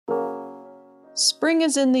Spring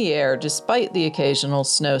is in the air despite the occasional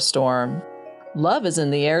snowstorm. Love is in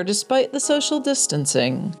the air despite the social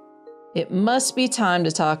distancing. It must be time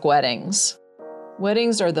to talk weddings.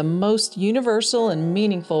 Weddings are the most universal and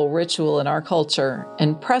meaningful ritual in our culture,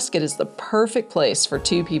 and Prescott is the perfect place for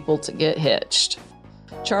two people to get hitched.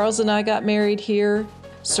 Charles and I got married here,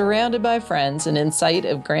 surrounded by friends and in sight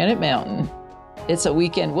of Granite Mountain. It's a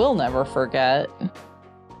weekend we'll never forget.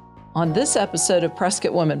 On this episode of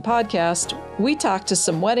Prescott Women Podcast, we talk to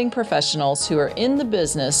some wedding professionals who are in the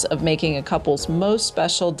business of making a couple's most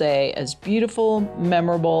special day as beautiful,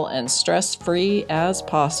 memorable, and stress-free as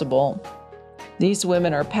possible. These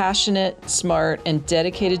women are passionate, smart, and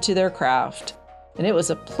dedicated to their craft, and it was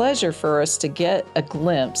a pleasure for us to get a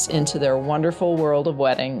glimpse into their wonderful world of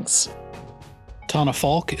weddings. Tana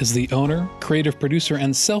Falk is the owner, creative producer,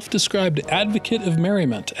 and self-described advocate of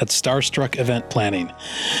merriment at Starstruck Event Planning.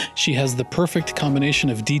 She has the perfect combination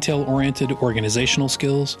of detail-oriented organizational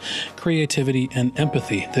skills, creativity, and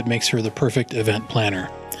empathy that makes her the perfect event planner.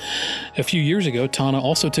 A few years ago, Tana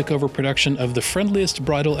also took over production of the Friendliest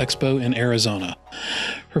Bridal Expo in Arizona.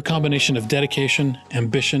 Her combination of dedication,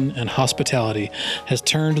 ambition, and hospitality has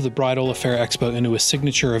turned the Bridal Affair Expo into a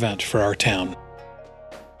signature event for our town.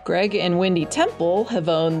 Greg and Wendy Temple have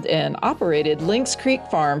owned and operated Lynx Creek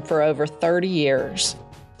Farm for over 30 years.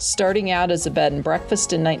 Starting out as a bed and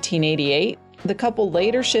breakfast in 1988, the couple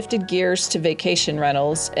later shifted gears to vacation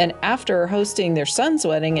rentals, and after hosting their son's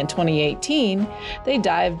wedding in 2018, they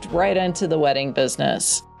dived right into the wedding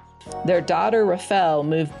business. Their daughter, Rafael,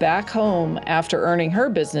 moved back home after earning her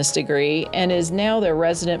business degree and is now their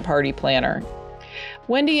resident party planner.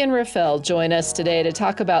 Wendy and Rafael join us today to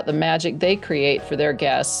talk about the magic they create for their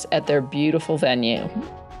guests at their beautiful venue.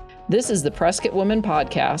 This is the Prescott Women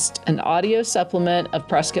Podcast, an audio supplement of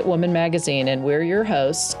Prescott Women Magazine, and we're your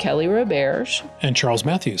hosts, Kelly Roberge and Charles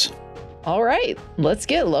Matthews. All right, let's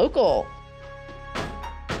get local.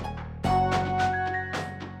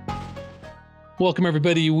 Welcome,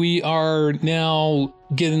 everybody. We are now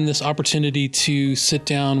getting this opportunity to sit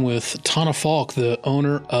down with Tana Falk, the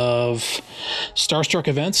owner of Starstruck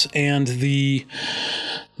Events and the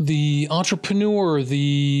entrepreneur,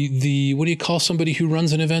 the what do you call somebody who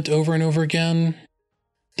runs an event over and over again?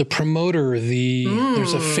 The promoter,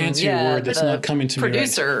 there's a fancier word that's not coming to me right.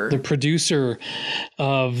 The producer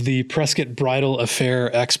of the Prescott Bridal Affair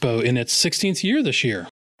Expo in its 16th year this year.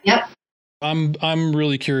 Yep. I'm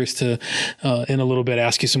really curious to, in a little bit,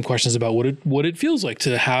 ask you some questions about what it feels like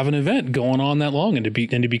to have an event going on that long and to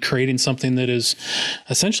be creating something that is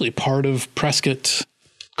essentially part of Prescott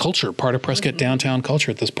culture, part of Prescott downtown culture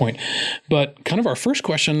at this point. But kind of our first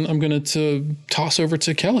question, I'm going to toss over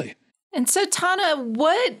to Kelly. And so, Tana,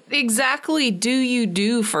 what exactly do you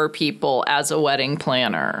do for people as a wedding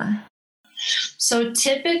planner? So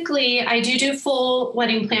typically, I do full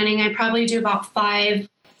wedding planning. I probably do about 5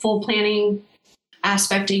 full planning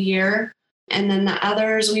aspect a year. And then the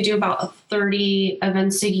others, we do about 30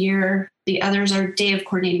 events a year. The others are day of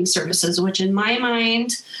coordinating services, which in my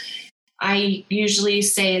mind, I usually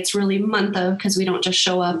say it's really month of, because we don't just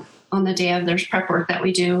show up on the day of. There's prep work that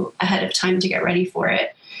we do ahead of time to get ready for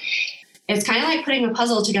it. It's kind of like putting a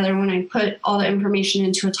puzzle together when I put all the information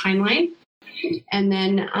into a timeline. And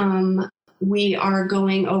then we are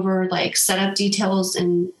going over like setup details,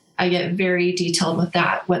 and I get very detailed with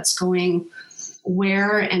that, what's going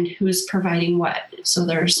where and who's providing what. So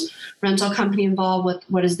there's rental company involved with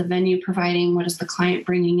what is the venue providing, what is the client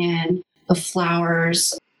bringing in, the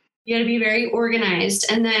flowers. You got to be very organized.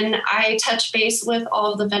 And then I touch base with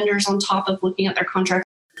all of the vendors on top of looking at their contracts.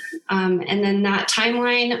 And then that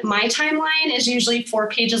timeline, my timeline is usually 4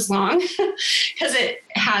 pages long because it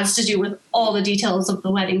has to do with all the details of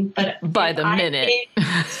the wedding. But by the minute,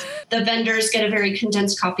 the vendors get a very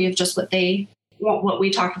condensed copy of just what they want, what we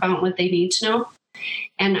talk about, and what they need to know.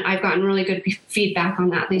 And I've gotten really good feedback on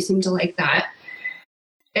that. They seem to like that.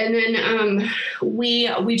 And then we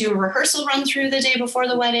do a rehearsal run through the day before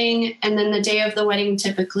the wedding. And then the day of the wedding,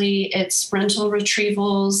 typically it's rental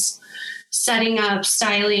retrievals, setting up,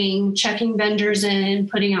 styling, checking vendors in,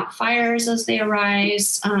 putting out fires as they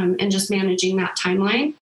arise, and just managing that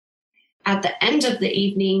timeline. At the end of the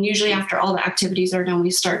evening, usually after all the activities are done,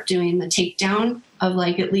 we start doing the takedown of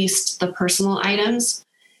like at least the personal items.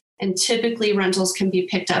 And typically rentals can be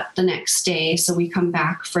picked up the next day. So we come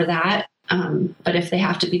back for that. But if they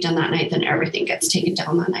have to be done that night, then everything gets taken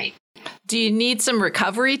down that night. Do you need some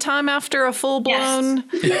recovery time after a full-blown?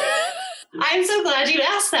 Yes. I'm so glad you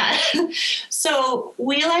asked that. So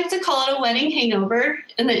we like to call it a wedding hangover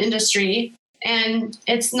in the industry. And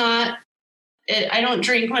it's not, I don't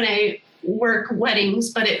drink when I work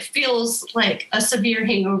weddings, but it feels like a severe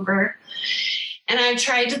hangover. And I've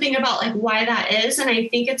tried to think about like why that is. And I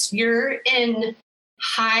think it's you're in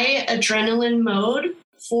high adrenaline mode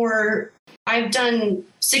I've done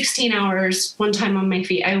 16 hours one time on my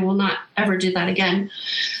feet. I will not ever do that again.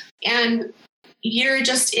 And you're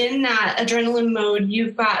just in that adrenaline mode.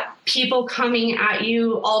 You've got people coming at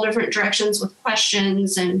you all different directions with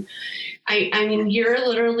questions. And I mean, you're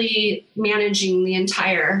literally managing the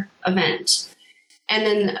entire event. And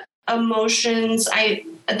then emotions,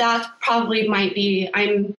 that probably might be,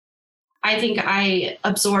 I think I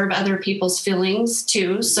absorb other people's feelings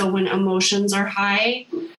too. So when emotions are high,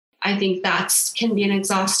 I think can be an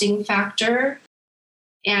exhausting factor.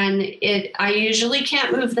 And I usually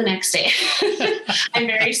can't move the next day. I'm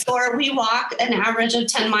very sore. We walk an average of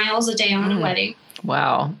 10 miles a day on a wedding.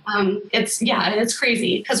 Wow. It's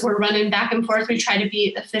crazy because we're running back and forth. We try to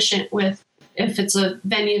be efficient if it's a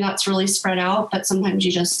venue that's really spread out, but sometimes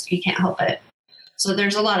you can't help it. So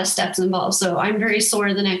there's a lot of steps involved. So I'm very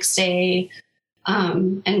sore the next day,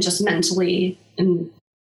 and just mentally and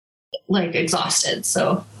like exhausted.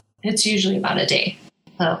 So it's usually about a day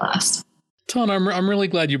that'll last. Tana, I'm really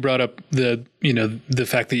glad you brought up the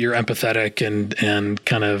fact that you're empathetic and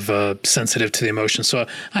kind of sensitive to the emotions. So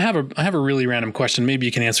I have a really random question. Maybe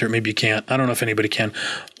you can answer it. Maybe you can't. I don't know if anybody can.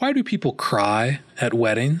 Why do people cry at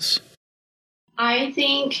weddings? I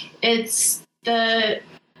think it's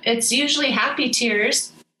usually happy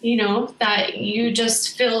tears, that you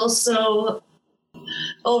just feel so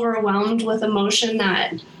overwhelmed with emotion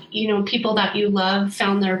that, people that you love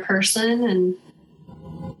found their person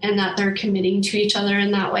and that they're committing to each other in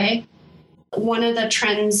that way. One of the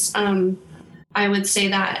trends, I would say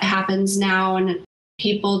that happens now, and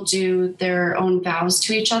people do their own vows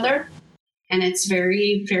to each other, and it's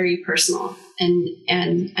very, very personal.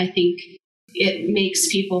 And I think it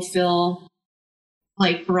makes people feel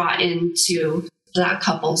like brought into that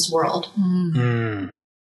couple's world.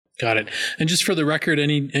 Got it. And just for the record,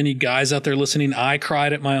 any guys out there listening, I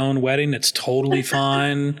cried at my own wedding. It's totally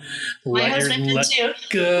fine. My husband did too.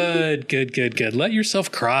 Good. Let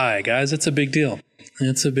yourself cry, guys. It's a big deal.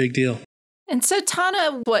 And so,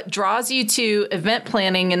 Tana, what draws you to event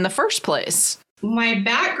planning in the first place? My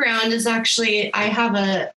background is actually, I have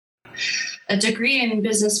a degree in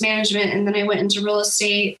business management, and then I went into real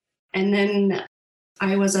estate, and then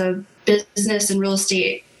I was a business and real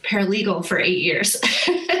estate paralegal for 8 years.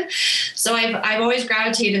 So I've always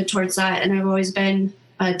gravitated towards that, and I've always been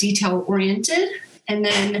detail oriented. And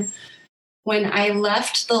then when I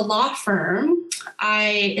left the law firm,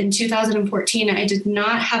 in 2014, I did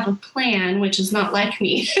not have a plan, which is not like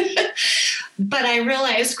me. But I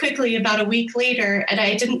realized quickly about a week later, and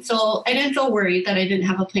I didn't feel worried that I didn't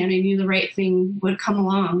have a plan. I knew the right thing would come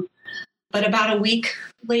along. But about a week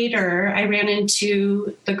later, I ran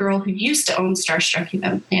into the girl who used to own Starstruck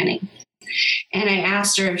Event Planning. And I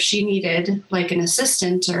asked her if she needed like an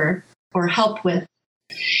assistant or help with.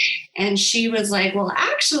 And she was like, well,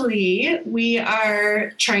 actually, we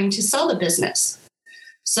are trying to sell the business.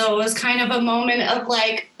 So it was kind of a moment of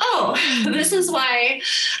like, oh, this is why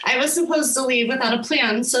I was supposed to leave without a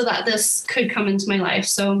plan so that this could come into my life.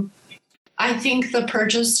 So I think the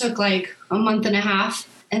purchase took like a month and a half,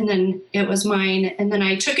 and then it was mine. And then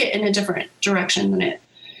I took it in a different direction than it.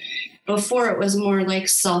 Before it was more like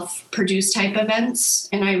self-produced type events,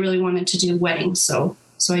 and I really wanted to do weddings. So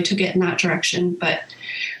I took it in that direction. But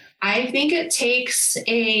I think it takes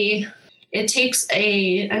an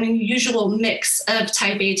unusual mix of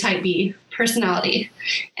type A, type B personality.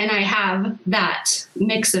 And I have that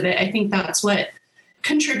mix of it. I think that's what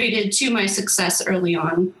contributed to my success early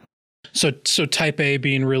on. So type A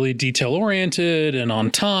being really detail oriented and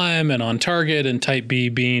on time and on target, and type B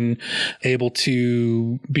being able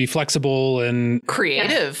to be flexible and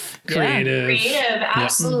creative.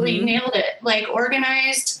 Absolutely. Nailed it. Like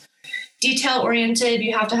organized, detail oriented.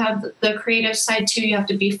 You have to have the creative side too. You have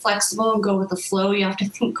to be flexible and go with the flow. You have to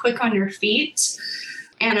think quick on your feet.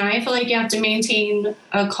 And I feel like you have to maintain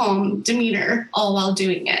a calm demeanor all while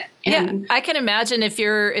doing it. And I can imagine if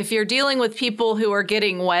you're dealing with people who are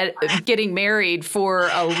getting married for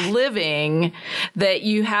a living, that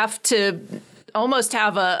you have to almost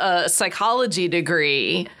have a psychology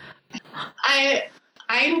degree. I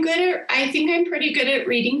think I'm pretty good at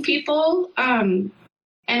reading people. And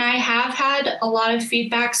I have had a lot of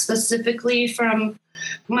feedback specifically from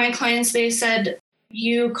my clients. They said,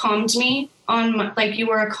 you calmed me you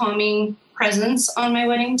were a calming presence on my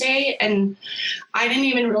wedding day. And I didn't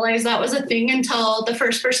even realize that was a thing until the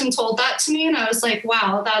first person told that to me. And I was like,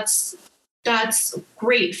 wow, that's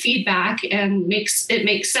great feedback, and it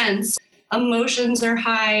makes sense. Emotions are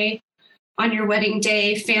high on your wedding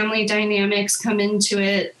day. Family dynamics come into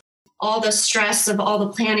it. all the stress of all the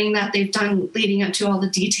planning that they've done leading up to all the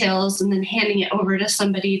details and then handing it over to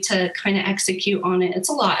somebody to kind of execute on it. It's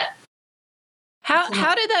a lot.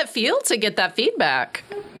 How did that feel to get that feedback?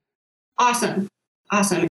 Awesome.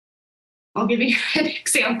 I'll give you an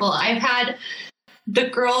example. I've had the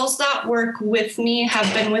girls that work with me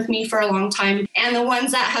have been with me for a long time. And the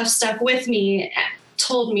ones that have stuck with me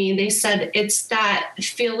told me, they said, it's that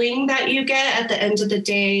feeling that you get at the end of the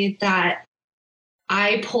day that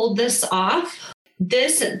I pulled this off.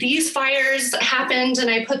 These fires happened and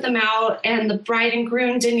I put them out, and the bride and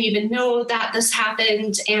groom didn't even know that this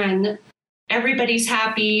happened, and everybody's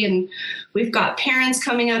happy, and we've got parents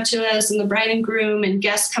coming up to us and the bride and groom and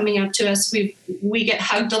guests coming up to us. We get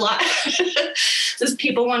hugged a lot. Just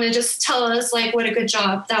people want to just tell us like what a good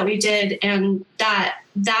job that we did, and that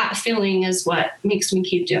feeling is what makes me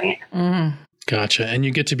keep doing it. Mm. Gotcha. And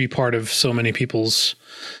you get to be part of so many people's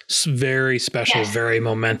very special, very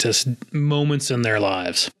momentous moments in their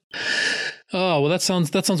lives. Oh, well, that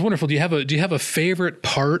sounds wonderful. Do you have a favorite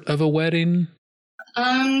part of a wedding?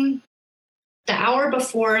 The hour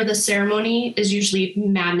before the ceremony is usually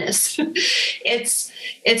madness.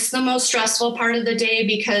 It's the most stressful part of the day,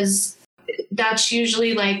 because that's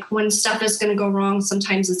usually like when stuff is going to go wrong.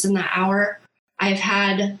 Sometimes it's in that hour. I've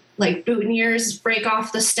had like boutonnieres break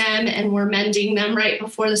off the stem and we're mending them right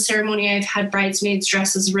before the ceremony. I've had bridesmaids'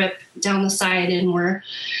 dresses rip down the side and we're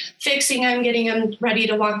fixing them, getting them ready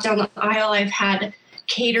to walk down the aisle. I've had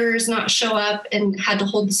caterers not show up and had to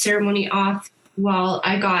hold the ceremony off while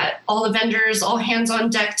I got all the vendors, all hands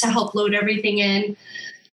on deck to help load everything in.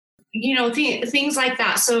 You know, things like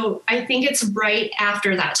that. So I think it's right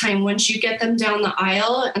after that time, once you get them down the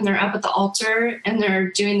aisle and they're up at the altar and they're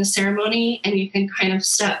doing the ceremony, and you can kind of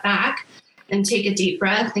step back and take a deep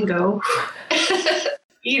breath and go,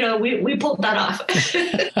 you know, we pulled that off.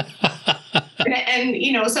 and,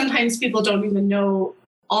 you know, sometimes people don't even know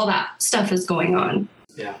all that stuff is going on.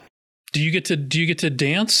 Yeah. Do you get to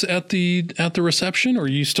dance at the reception, or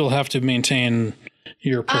you still have to maintain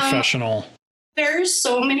your professional? There's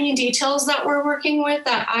so many details that we're working with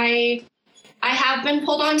that I have been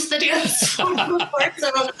pulled onto the dance floor before, so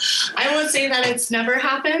I won't say that it's never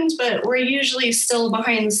happened, but we're usually still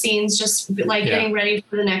behind the scenes, just like getting ready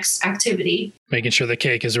for the next activity. Making sure the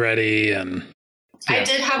cake is ready. And I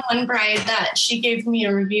did have one bride that she gave me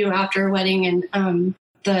a review after a wedding, and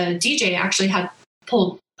the DJ actually had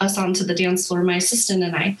pulled us onto the dance floor, my assistant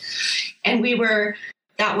and I, and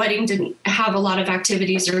that wedding didn't have a lot of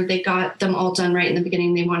activities, or they got them all done right in the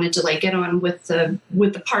beginning. They wanted to like get on with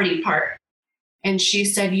the party part. And she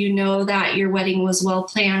said, you know that your wedding was well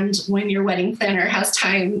planned when your wedding planner has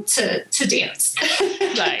time to dance.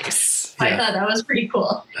 Nice. I thought that was pretty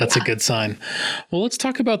cool. That's a good sign. Well, let's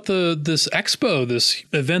talk about this expo, this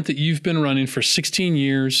event that you've been running for 16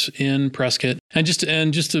 years in Prescott. And just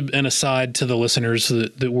an aside to the listeners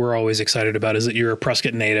that we're always excited about is that you're a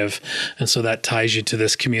Prescott native. And so that ties you to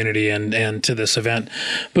this community and to this event.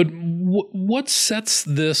 But what sets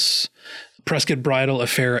this Prescott Bridal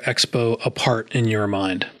Affair Expo apart in your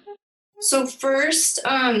mind? So first,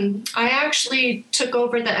 I actually took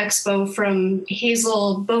over the expo from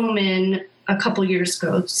Hazel Bowman a couple years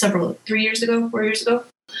ago, 4 years ago.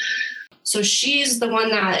 So she's the one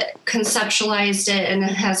that conceptualized it and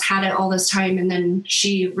has had it all this time. And then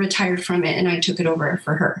she retired from it and I took it over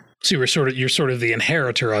for her. So you're sort of the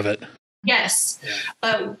inheritor of it. Yes.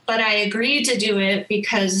 But I agreed to do it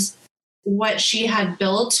because what she had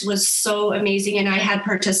built was so amazing. And I had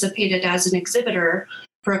participated as an exhibitor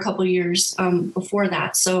for a couple years before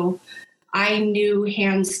that. So I knew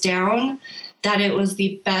hands down that it was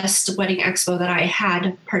the best wedding expo that I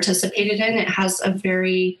had participated in. It has a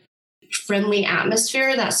very friendly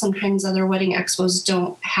atmosphere that sometimes other wedding expos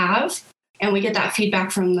don't have. And we get that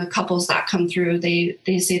feedback from the couples that come through. They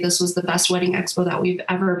say this was the best wedding expo that we've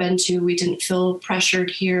ever been to. We didn't feel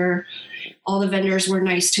pressured here. All the vendors were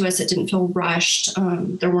nice to us. It didn't feel rushed.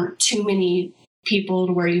 There weren't too many people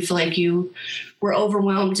to where you feel like you were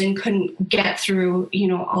overwhelmed and couldn't get through,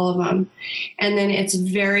 all of them. And then it's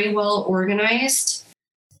very well organized.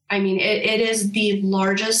 I mean, it is the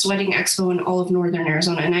largest wedding expo in all of Northern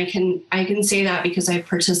Arizona. And I can say that because I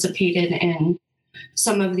participated in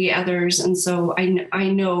some of the others. And so I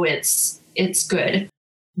know it's good.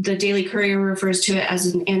 The Daily Courier refers to it as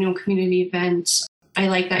an annual community event. I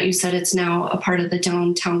like that you said it's now a part of the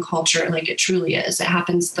downtown culture, like it truly is. It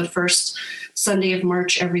happens the first Sunday of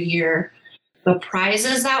March every year. The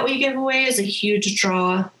prizes that we give away is a huge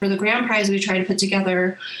draw. For the grand prize, we try to put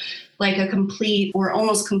together like a complete or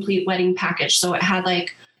almost complete wedding package. So it had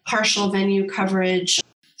like partial venue coverage,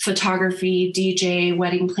 photography, DJ,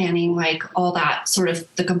 wedding planning, like all that sort of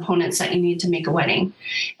the components that you need to make a wedding.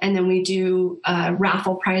 And then we do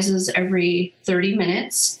raffle prizes every 30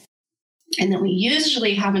 minutes. And then we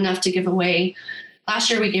usually have enough to give away. Last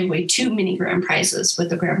year we gave away 2 mini grand prizes with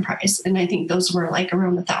the grand prize. And I think those were like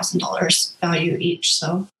around $1,000 value each.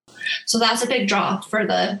 So that's a big draw for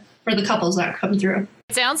the couples that come through.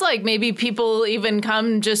 It sounds like maybe people even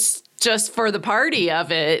come just for the party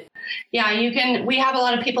of it. Yeah, we have a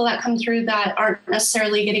lot of people that come through that aren't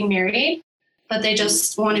necessarily getting married, but they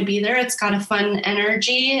just want to be there. It's got a fun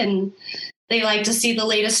energy and they like to see the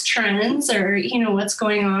latest trends or, what's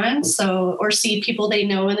going on. So, or see people they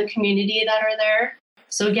know in the community that are there.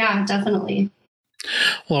 So yeah, definitely.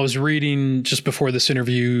 Well, I was reading just before this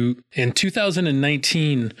interview in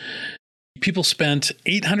 2019, people spent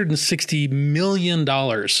 $860 million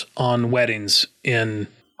on weddings in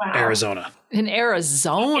Arizona. In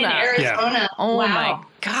Arizona. Yeah. Oh wow. My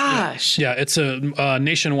gosh. Yeah, it's a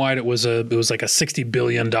nationwide. It was like a $60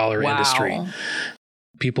 billion industry.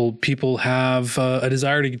 People have a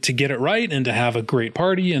desire to get it right and to have a great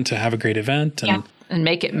party and to have a great event and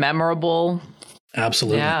make it memorable.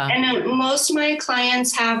 Absolutely. Yeah. And most of my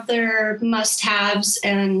clients have their must-haves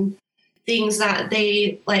and things that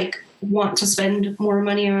they like want to spend more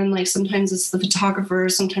money on. Like sometimes it's the photographer,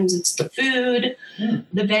 sometimes it's the food,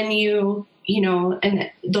 the venue,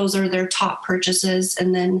 and those are their top purchases.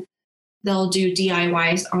 And then they'll do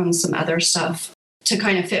DIYs on some other stuff to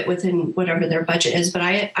kind of fit within whatever their budget is. But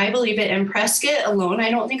I believe it. In Prescott alone, I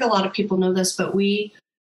don't think a lot of people know this, but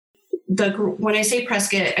when I say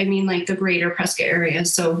Prescott, I mean like the greater Prescott area.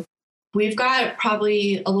 So we've got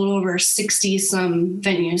probably a little over 60 some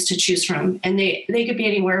venues to choose from. And they could be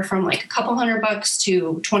anywhere from like a couple $100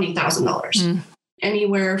 to $20,000.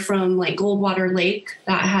 Anywhere from like Goldwater Lake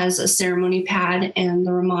that has a ceremony pad and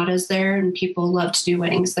the Ramada's there and people love to do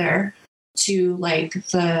weddings there, to like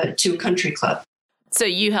to a country club. So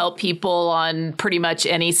you help people on pretty much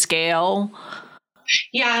any scale?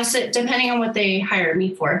 Yeah, so depending on what they hire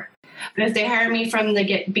me for. But if they hire me from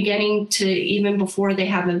the beginning to even before they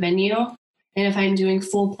have a venue, and if I'm doing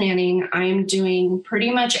full planning, I'm doing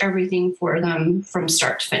pretty much everything for them from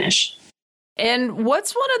start to finish. And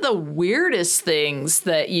what's one of the weirdest things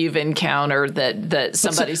that you've encountered that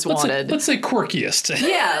somebody's wanted? Let's say quirkiest.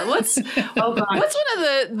 Yeah, what's one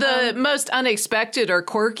of the most unexpected or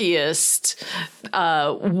quirkiest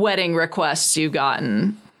wedding requests you've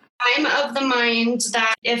gotten? I'm of the mind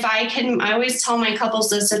that I always tell my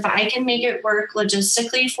couples this, if I can make it work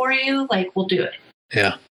logistically for you, like we'll do it.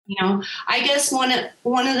 Yeah. I guess one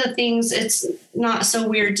of the things, it's not so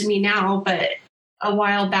weird to me now, but a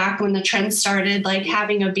while back when the trend started, like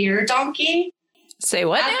having a beer donkey. Say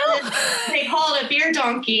what now? They call it a beer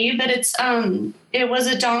donkey, but it was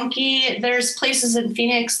a donkey. There's places in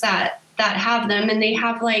Phoenix that have them, and they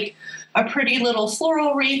have like a pretty little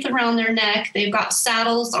floral wreath around their neck. They've got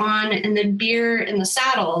saddles on and then beer in the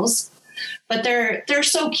saddles. But they're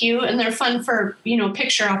so cute and they're fun for,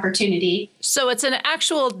 picture opportunity. So it's an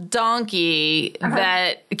actual donkey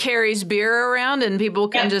that carries beer around and people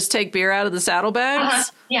can just take beer out of the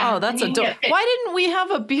saddlebags? Yeah. Oh, that's adorable. Why didn't we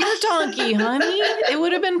have a beer donkey, honey? It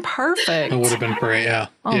would have been perfect. It would have been great, yeah.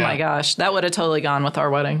 Oh my gosh. That would have totally gone with our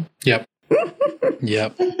wedding. Yep.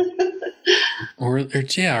 Yep. Or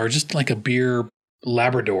just like a beer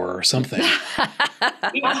Labrador or something.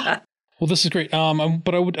 Yeah. Well, this is great.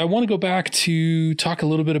 But I want to go back to talk a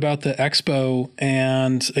little bit about the expo.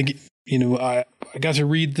 And, I got to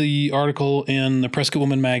read the article in the Prescott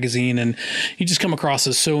Woman magazine, and you just come across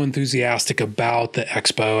as so enthusiastic about the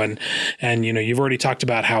expo. And you've already talked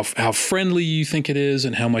about how friendly you think it is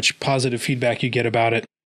and how much positive feedback you get about it.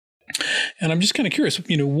 And I'm just kind of curious,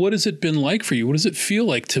 what has it been like for you? What does it feel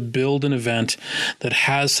like to build an event that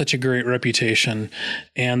has such a great reputation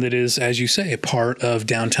and that is, as you say, a part of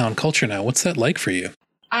downtown culture now? What's that like for you?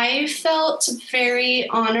 I felt very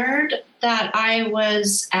honored that I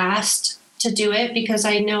was asked to do it because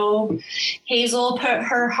I know Hazel put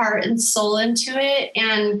her heart and soul into it,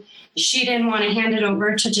 and she didn't want to hand it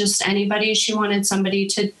over to just anybody. She wanted somebody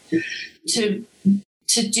to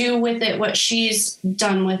do with it what she's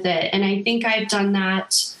done with it. And I think I've done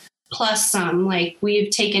that plus some. Like, we've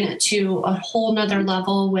taken it to a whole nother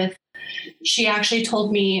level with, she actually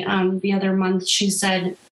told me the other month, she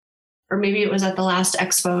said, or maybe it was at the last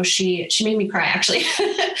expo, she made me cry actually.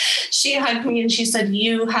 She hugged me and she said,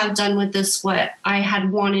 you have done with this what I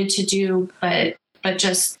had wanted to do, but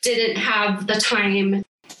just didn't have the time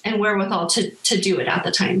and wherewithal to do it at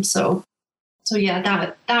the time. So yeah,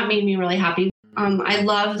 that made me really happy. I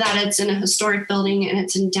love that it's in a historic building and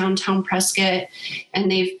it's in downtown Prescott, and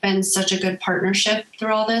they've been such a good partnership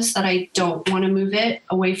through all this that I don't want to move it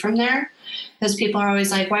away from there, because people are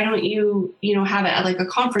always like, why don't you have it at like a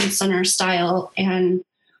conference center style and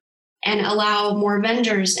allow more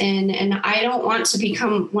vendors in? And I don't want to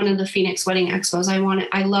become one of the Phoenix Wedding Expos.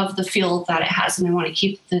 I love the feel that it has, and I want to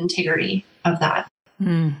keep the integrity of that.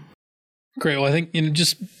 Mm. Great. Well, I think,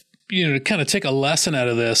 just, to kind of take a lesson out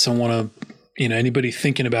of this, I want to, anybody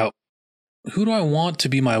thinking about, who do I want to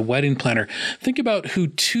be my wedding planner? Think about who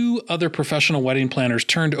 2 other professional wedding planners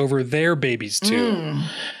turned over their babies to.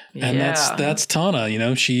 And that's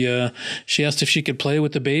Tana. She asked if she could play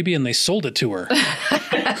with the baby, and they sold it to her.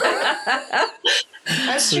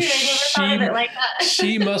 That's true. I never thought of it like that.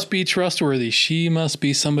 She must be trustworthy. She must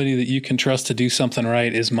be somebody that you can trust to do something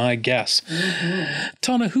right, is my guess. Mm-hmm.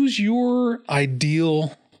 Tana, who's your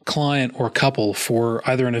ideal client or couple for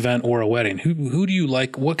either an event or a wedding? Who do you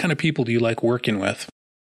like? What kind of people do you like working with?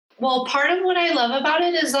 Well, part of what I love about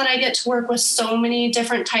it is that I get to work with so many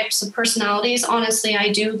different types of personalities. Honestly,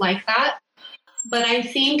 I do like that. But I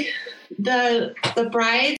think the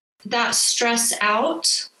brides that stress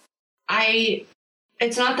out,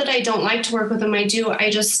 it's not that I don't like to work with them. I do.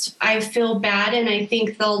 I feel bad, and I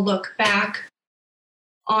think they'll look back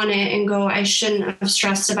on it and go, I shouldn't have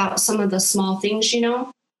stressed about some of the small things,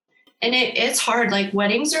 And it's hard. Like,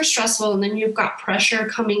 weddings are stressful, and then you've got pressure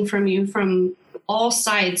coming from you from all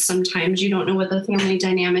sides. Sometimes you don't know what the family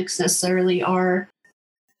dynamics necessarily are.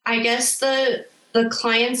 I guess the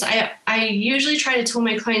clients, I usually try to tell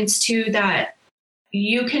my clients too that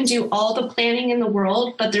you can do all the planning in the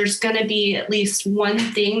world, but there's going to be at least one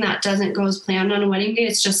thing that doesn't go as planned on a wedding day.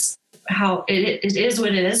 It's just how it is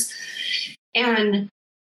what it is. And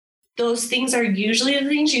those things are usually the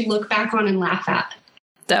things you look back on and laugh at.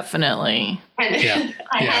 Definitely. And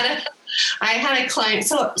I had a client.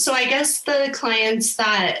 So I guess the clients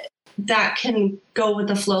that can go with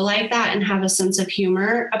the flow like that and have a sense of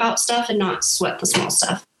humor about stuff and not sweat the small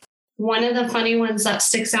stuff. One of the funny ones that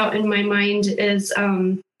sticks out in my mind is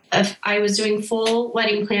if I was doing full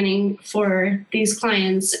wedding planning for these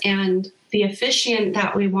clients, and the officiant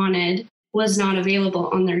that we wanted was not available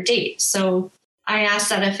on their date. So I asked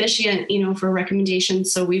that officiant, for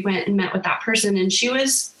recommendations. So we went and met with that person, and she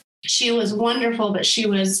was wonderful, but she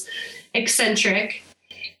was eccentric.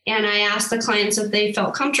 And I asked the clients if they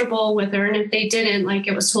felt comfortable with her, and if they didn't,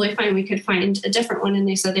 it was totally fine. We could find a different one, and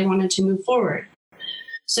they said they wanted to move forward.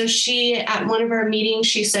 So at one of our meetings,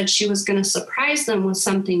 she said she was going to surprise them with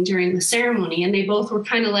something during the ceremony. And they both were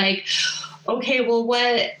kind of like, okay, well,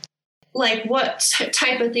 what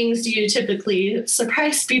type of things do you typically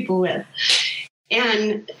surprise people with?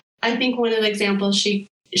 And I think one of the examples she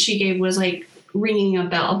gave was like ringing a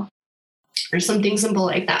bell or something simple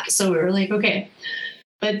like that. So we were like, okay.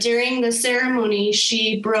 But during the ceremony,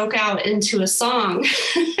 she broke out into a song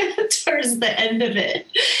towards the end of it.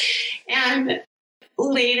 And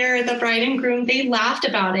later, the bride and groom, they laughed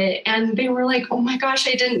about it, and they were like, oh my gosh,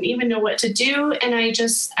 I didn't even know what to do. And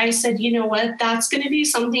I said, you know what, that's going to be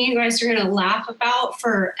something you guys are going to laugh about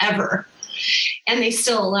forever. And they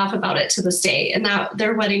still laugh about it to this day. And that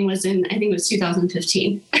their wedding was I think it was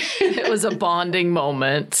 2015. It was a bonding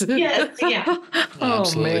moment. Yes, yeah.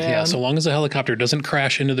 Absolutely. Man. Yeah. So long as the helicopter doesn't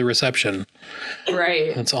crash into the reception.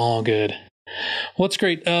 Right. That's all good. Well, that's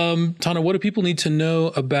great. Tana, what do people need to know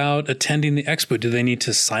about attending the expo? Do they need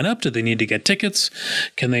to sign up? Do they need to get tickets?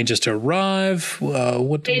 Can they just arrive?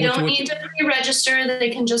 They don't need to pre-register. They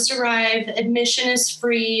can just arrive. Admission is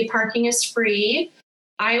free. Parking is free.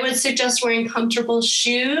 I would suggest wearing comfortable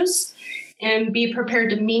shoes and be prepared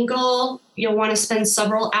to mingle. You'll want to spend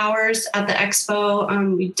several hours at the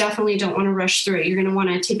expo. You definitely don't want to rush through it. You're going to want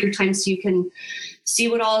to take your time so you can see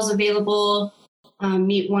what all is available.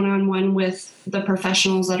 Meet one-on-one with the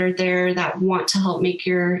professionals that are there that want to help make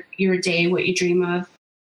your day what you dream of.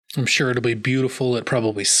 I'm sure it'll be beautiful. It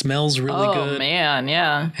probably smells really good. Oh man,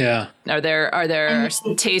 yeah. Yeah. Are there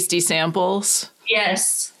tasty samples?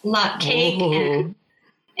 Yes, lot cake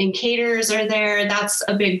and caterers are there. That's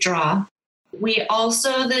a big draw. We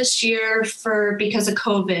also this year, because of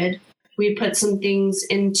COVID, we put some things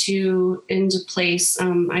into place.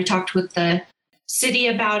 I talked with the city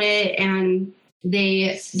about it, and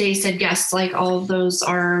they said yes, like all of those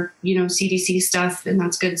are, CDC stuff, and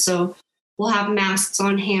that's good. So we'll have masks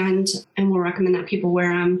on hand, and we'll recommend that people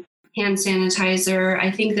wear them. Hand sanitizer. I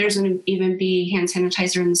think there's going to even be hand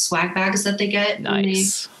sanitizer in the swag bags that they get when they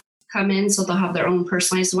come in. So they'll have their own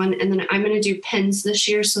personalized one. And then I'm going to do pens this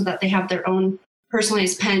year so that they have their own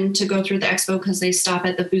personalized pen to go through the expo, because they stop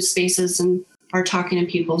at the booth spaces and are talking to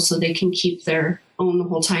people, so they can keep their own the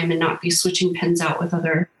whole time and not be switching pens out with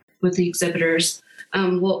the exhibitors.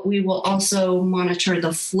 We will also monitor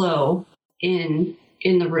the flow in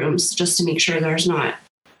the rooms just to make sure there's not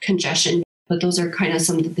congestion. But those are kind of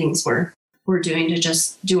some of the things we're doing to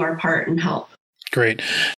just do our part and help. Great.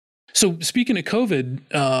 So speaking of COVID,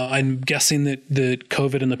 I'm guessing that the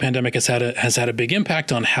COVID and the pandemic has had a big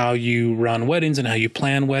impact on how you run weddings and how you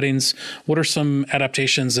plan weddings. What are some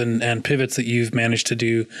adaptations and pivots that you've managed to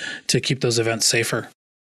do to keep those events safer?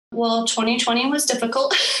 Well, 2020 was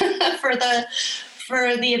difficult for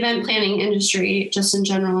the event planning industry, just in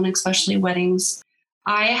general, and especially weddings.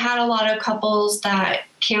 I had a lot of couples that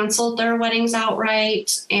canceled their weddings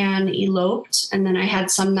outright and eloped. And then I had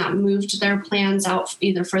some that moved their plans out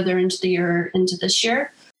either further into the year or into this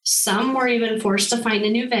year. Some were even forced to find a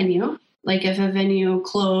new venue. Like if a venue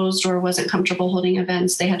closed or wasn't comfortable holding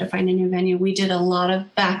events, they had to find a new venue. We did a lot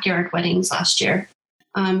of backyard weddings last year.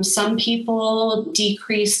 Some people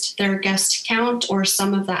decreased their guest count, or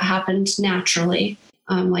some of that happened naturally.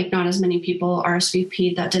 Like not as many people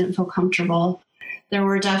RSVP'd that didn't feel comfortable. There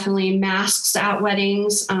were definitely masks at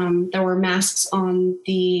weddings. There were masks on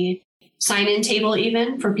the sign-in table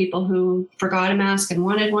even for people who forgot a mask and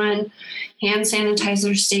wanted one. Hand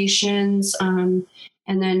sanitizer stations. And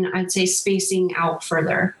then I'd say spacing out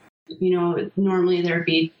further. Normally there'd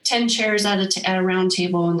be 10 chairs at a round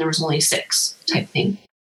table and there was only 6 type thing.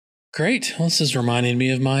 Great. Well, this is reminding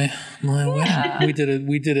me of my wedding.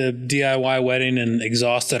 We did a DIY wedding and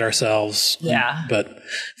exhausted ourselves. Yeah. But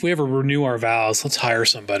if we ever renew our vows, let's hire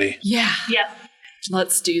somebody. Yeah. Yeah.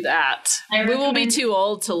 Let's do that. We will be too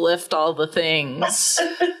old to lift all the things.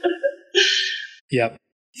 Yep.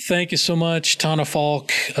 Thank you so much, Tana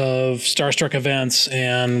Falk of Starstruck Events.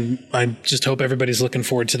 And I just hope everybody's looking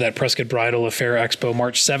forward to that Prescott Bridal Affair Expo,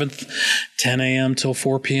 March 7th, 10 a.m. till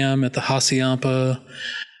 4 p.m. at the Hacienda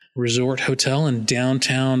Resort Hotel in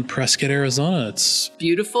downtown Prescott, Arizona. It's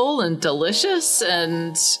beautiful and delicious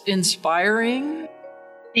and inspiring.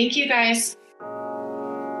 Thank you, guys.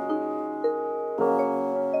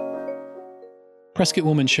 Prescott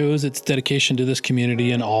Woman shows its dedication to this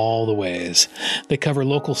community in all the ways. They cover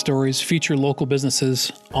local stories, feature local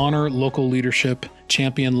businesses, honor local leadership,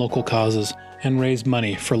 champion local causes, and raise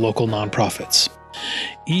money for local nonprofits.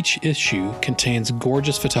 Each issue contains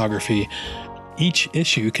gorgeous photography and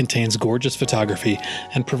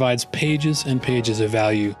provides pages and pages of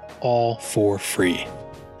value, all for free.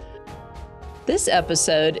 This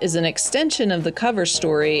episode is an extension of the cover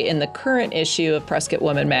story in the current issue of Prescott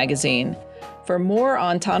Woman magazine. For more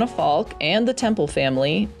on Tana Falk and the Temple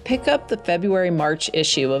family, pick up the February-March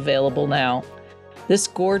issue available now. This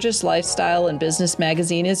gorgeous lifestyle and business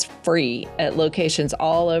magazine is free at locations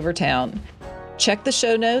all over town. Check the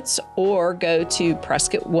show notes or go to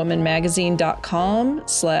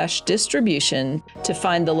PrescottWomanMagazine.com/distribution to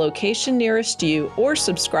find the location nearest you, or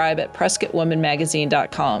subscribe at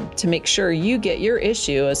PrescottWomanMagazine.com to make sure you get your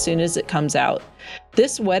issue as soon as it comes out.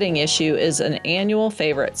 This wedding issue is an annual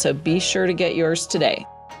favorite, so be sure to get yours today.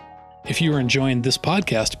 If you are enjoying this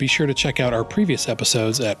podcast, be sure to check out our previous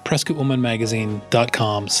episodes at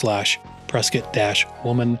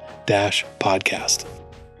PrescottWomanMagazine.com/Prescott-Woman-Podcast.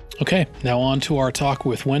 Okay, now on to our talk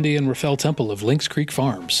with Wendy and Rafael Temple of Lynx Creek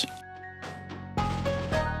Farms.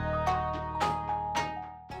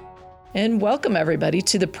 And welcome everybody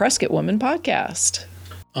to the Prescott Woman Podcast.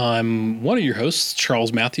 I'm one of your hosts,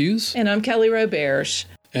 Charles Matthews. And I'm Kelly Roberge.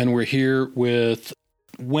 And we're here with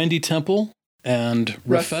Wendy Temple and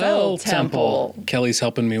Rafael Temple. Kelly's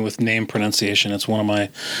helping me with name pronunciation. It's one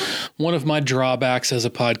of my drawbacks as a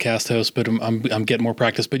podcast host, but I'm getting more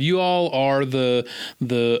practice. But you all are the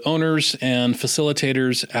owners and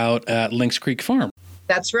facilitators out at Lynx Creek Farm.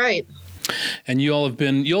 That's right. And you all have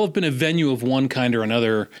been a venue of one kind or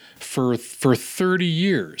another for 30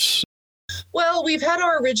 years. Well, we've had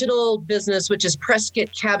our original business, which is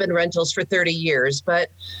Prescott Cabin Rentals, for 30 years, but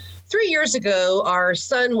 3 years ago, our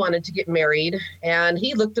son wanted to get married, and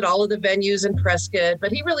he looked at all of the venues in Prescott,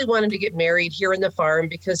 but he really wanted to get married here in the farm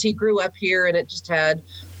because he grew up here and it just had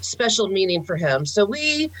special meaning for him. So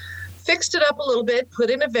we fixed it up a little bit, put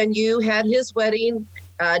in a venue, had his wedding,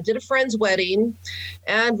 did a friend's wedding,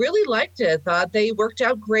 and really liked it. Thought they worked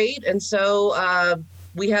out great. And so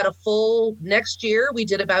we had a full next year. We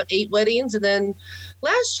did about 8 weddings. And then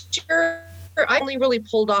last year, I only really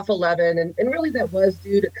pulled off 11, and really that was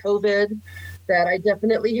due to COVID, that I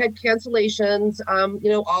definitely had cancellations.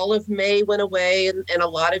 All of May went away and a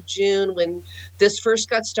lot of June when this first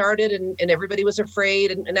got started and everybody was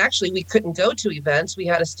afraid. And actually we couldn't go to events. We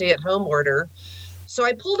had a stay-at-home order. So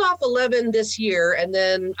I pulled off 11 this year, and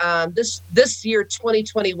then this year,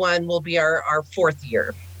 2021, will be our 4th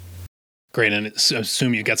year. Great. And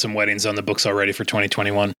assume you got some weddings on the books already for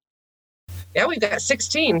 2021. Yeah, we've got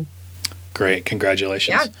 16. Great.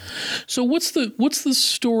 Congratulations. Yeah. So what's the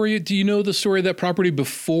story? Do you know the story of that property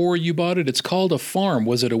before you bought it? It's called a farm.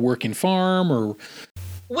 Was it a working farm or?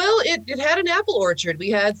 Well, it had an apple orchard. We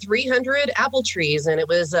had 300 apple trees, and it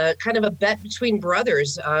was kind of a bet between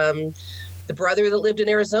brothers. The brother that lived in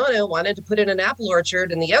Arizona wanted to put in an apple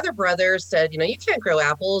orchard, and the other brother said, you can't grow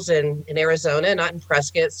apples in Arizona, not in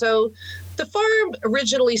Prescott. So the farm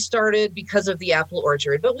originally started because of the apple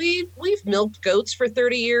orchard, but we've milked goats for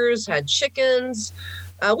 30 years, had chickens.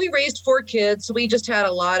 We raised 4 kids, so we just had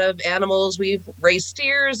a lot of animals. We've raised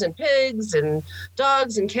steers and pigs and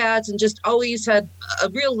dogs and cats, and just always had a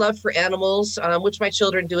real love for animals, which my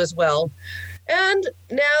children do as well. And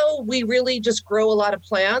now we really just grow a lot of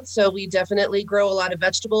plants. So we definitely grow a lot of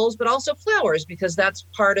vegetables, but also flowers, because that's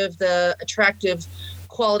part of the attractive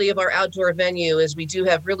quality of our outdoor venue is we do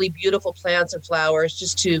have really beautiful plants and flowers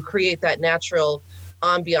just to create that natural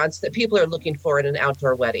ambiance that people are looking for in an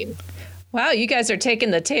outdoor wedding. Wow, you guys are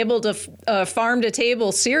taking the table to farm to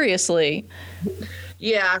table seriously.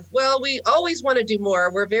 Yeah, well, we always want to do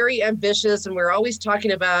more. We're very ambitious, and we're always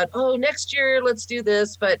talking about, next year, let's do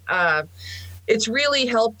this. But it's really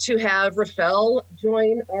helped to have Rafael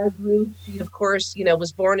join our group. She, of course,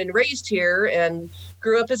 was born and raised here and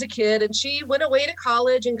grew up as a kid. And she went away to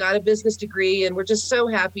college and got a business degree. And we're just so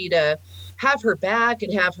happy to have her back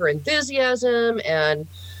and have her enthusiasm and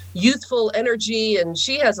youthful energy. And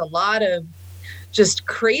she has a lot of just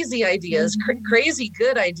crazy ideas, crazy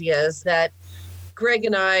good ideas that Greg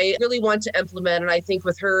and I really want to implement. And I think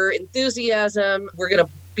with her enthusiasm, we're going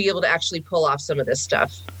to be able to actually pull off some of this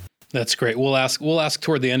stuff. That's great. We'll ask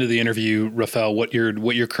toward the end of the interview, Rafael, what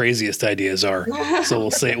your craziest ideas are. So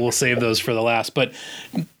we'll save those for the last. But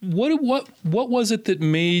what was it that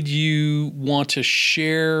made you want to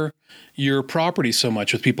share your property so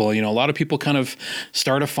much with people? A lot of people kind of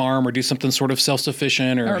start a farm or do something sort of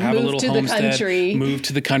self-sufficient or have a little homestead, move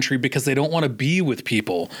to the country because they don't want to be with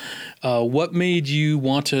people. What made you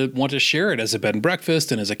want to share it as a bed and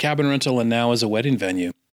breakfast and as a cabin rental and now as a wedding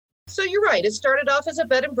venue? So you're right. It started off as a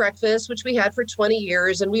bed and breakfast, which we had for 20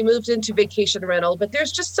 years, and we moved into vacation rental. But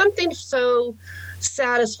there's just something so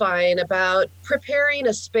satisfying about preparing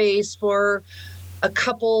a space for a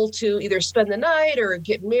couple to either spend the night or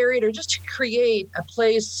get married, or just to create a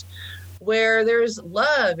place where there's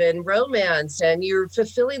love and romance and you're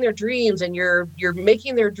fulfilling their dreams and you're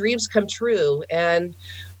making their dreams come true. And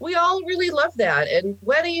we all really love that. And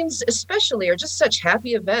weddings especially are just such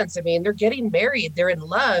happy events. I mean, they're getting married, they're in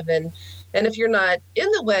love. And if you're not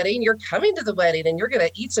in the wedding, you're coming to the wedding and you're going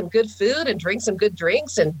to eat some good food and drink some good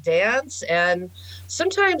drinks and dance and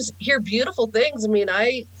sometimes hear beautiful things. I mean,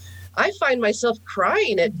 I find myself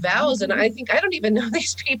crying at vows, and I think I don't even know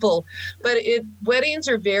these people, but weddings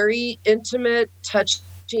are very intimate,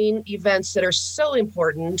 touching events that are so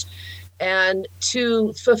important. And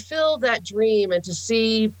to fulfill that dream and to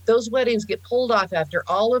see those weddings get pulled off after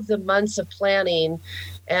all of the months of planning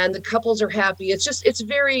and the couples are happy, it's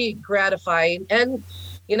very gratifying. And,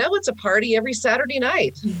 it's a party every Saturday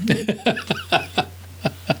night.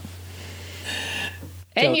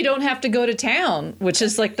 And you don't have to go to town, which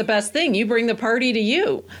is like the best thing. You bring the party to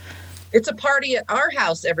you. It's a party at our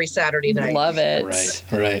house every Saturday night. Love it.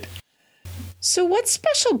 Right. So what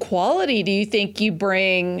special quality do you think you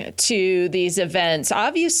bring to these events?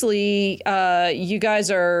 Obviously, you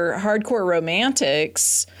guys are hardcore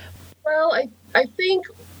romantics. Well, I think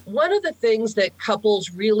one of the things that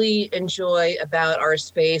couples really enjoy about our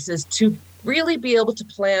space is to really be able to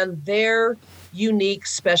plan their unique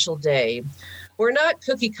special day. We're not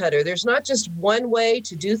cookie cutter. There's not just one way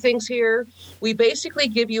to do things here. We basically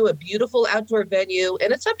give you a beautiful outdoor venue,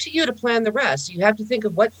 and it's up to you to plan the rest. You have to think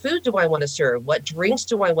of what food do I want to serve? What drinks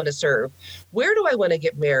do I want to serve? Where do I want to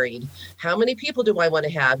get married? How many people do I want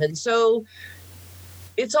to have? And so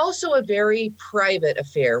it's also a very private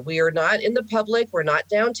affair. We are not in the public. We're not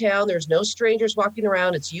downtown. There's no strangers walking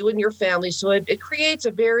around. It's you and your family. So it creates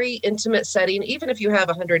a very intimate setting. Even if you have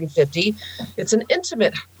 150, it's an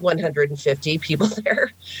intimate 150 people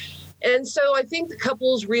there. And so I think the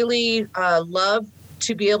couples really love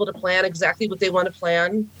to be able to plan exactly what they want to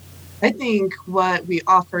plan. I think what we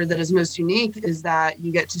offer that is most unique is that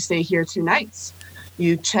you get to stay here 2 nights.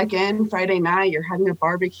 You check in Friday night, you're having a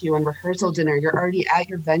barbecue and rehearsal dinner, you're already at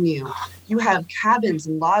your venue. You have cabins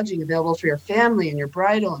and lodging available for your family and your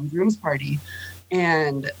bridal and groom's party.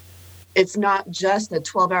 And it's not just a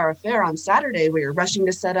 12-hour affair on Saturday where you're rushing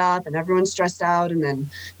to set up and everyone's stressed out and then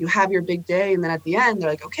you have your big day. And then at the end, they're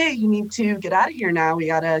like, okay, you need to get out of here now. We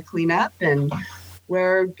got to clean up and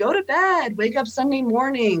where go to bed, wake up Sunday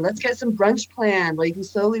morning, let's get some brunch planned where you can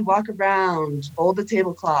slowly walk around, fold the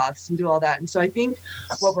tablecloths and do all that. And so I think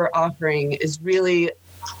what we're offering is really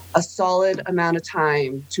a solid amount of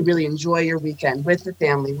time to really enjoy your weekend with the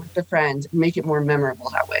family, with the friends, and make it more memorable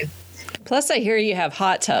that way. Plus, I hear you have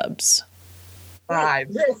hot tubs.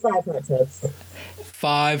 5 hot tubs.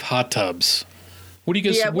 5 hot tubs. What do you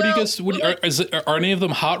guys? Yeah, are any of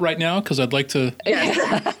them hot right now? Because I'd like to.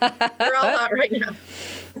 Yeah, they're all hot right now.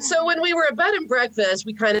 So when we were a bed and breakfast,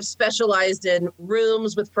 we kind of specialized in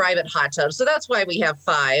rooms with private hot tubs. So that's why we have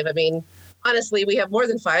 5. I mean, honestly, we have more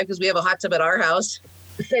than 5 because we have a hot tub at our house.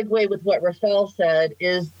 The segue with what Rafael said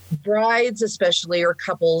is brides, especially, or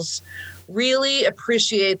couples, really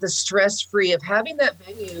appreciate the stress-free of having that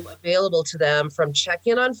venue available to them from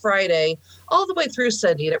check-in on Friday all the way through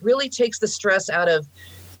Sunday. And it really takes the stress out of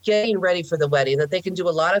getting ready for the wedding, that they can do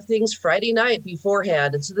a lot of things Friday night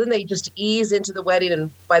beforehand. And so then they just ease into the wedding.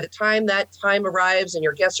 And by the time that time arrives and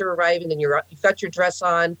your guests are arriving and you've got your dress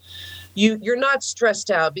on, you're not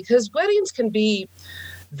stressed out, because weddings can be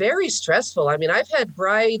very stressful. I mean, I've had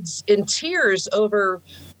brides in tears over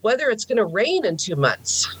whether it's going to rain in 2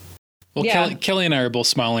 months. Well, Yeah. Kelly and I are both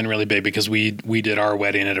smiling really big because we did our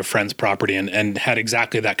wedding at a friend's property and had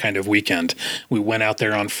exactly that kind of weekend. We went out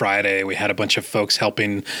there on Friday. We had a bunch of folks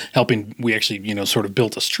helping. We actually, sort of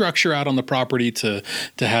built a structure out on the property to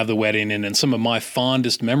have the wedding. And some of my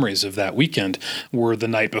fondest memories of that weekend were the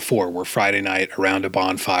night before, were Friday night around a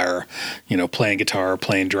bonfire, playing guitar,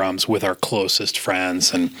 playing drums with our closest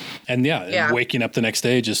friends, and waking up the next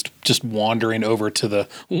day just wandering over to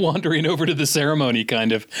the ceremony,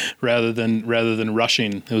 kind of, rather than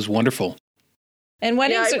rushing. It was wonderful. And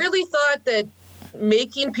weddings I really thought that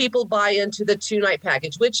making people buy into the 2-night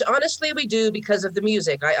package, which honestly we do because of the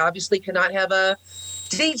music. I obviously cannot have a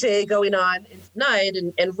DJ going on at night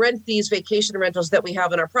and rent these vacation rentals that we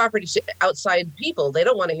have on our property to outside people. They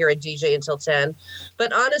don't want to hear a DJ until 10.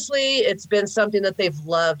 But honestly, it's been something that they've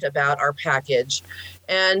loved about our package.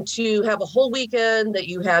 And to have a whole weekend that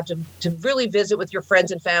you have to really visit with your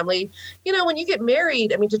friends and family. When you get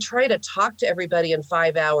married, I mean, to try to talk to everybody in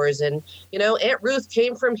 5 hours, and, Aunt Ruth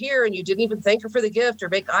came from here and you didn't even thank her for the gift or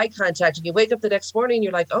make eye contact, and you wake up the next morning and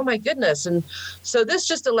you're like, oh my goodness. And so this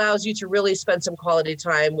just allows you to really spend some quality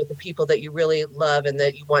time with the people that you really love and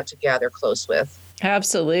that you want to gather close with.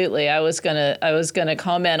 Absolutely. I was gonna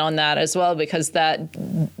comment on that as well, because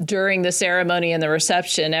that during the ceremony and the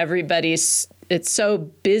reception, it's so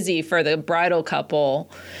busy for the bridal couple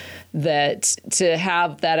that to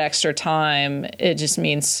have that extra time, it just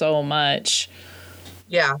means so much.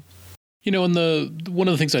 Yeah. And one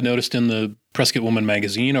of the things I noticed in the Prescott Woman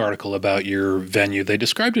magazine article about your venue, they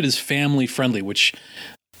described it as family friendly, which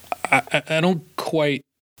I don't quite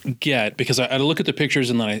get, because I look at the pictures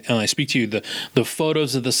and then I speak to you, the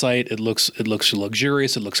photos of the site, it looks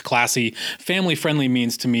luxurious, it looks classy. Family friendly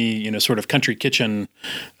means to me, sort of country kitchen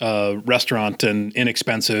restaurant and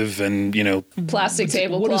inexpensive and plastic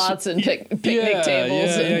tablecloths and picnic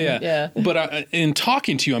tables. Yeah. But in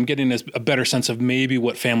talking to you, I'm getting a better sense of maybe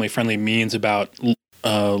what family friendly means about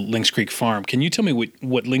Lynx Creek Farm. Can you tell me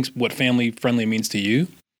what family friendly means to you?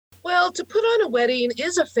 Well, to put on a wedding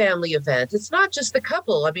is a family event. It's not just the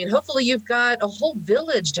couple. I mean, hopefully you've got a whole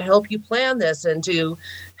village to help you plan this and to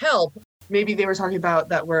help. Maybe they were talking about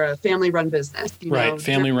that we're a family-run business. Right,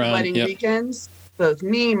 family-run. Wedding weekends, both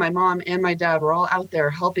me, my mom, and my dad were all out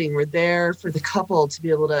there helping. We're there for the couple to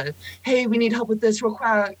be able to, hey, we need help with this real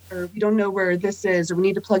quick, or we don't know where this is, or we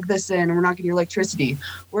need to plug this in, and we're not getting electricity.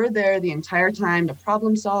 We're there the entire time to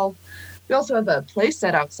problem solve. We also have a play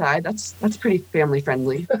set outside. That's pretty family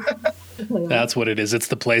friendly. That's what it is. It's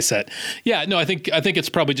the play set. Yeah, no, I think it's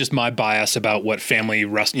probably just my bias about what family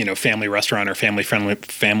restaurant or family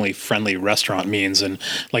friendly restaurant means. And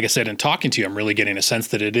like I said, in talking to you, I'm really getting a sense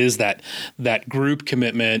that it is that group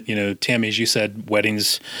commitment. Tammy, as you said,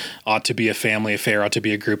 weddings ought to be a family affair, ought to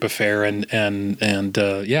be a group affair, and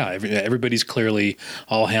everybody's clearly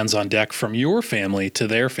all hands on deck from your family to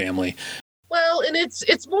their family. Well, and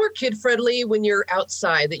it's more kid-friendly when you're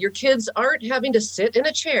outside, that your kids aren't having to sit in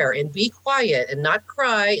a chair and be quiet and not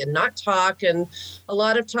cry and not talk. And a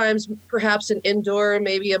lot of times, perhaps an indoor,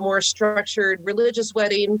 maybe a more structured religious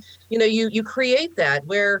wedding, you create that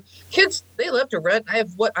where kids, they love to run. I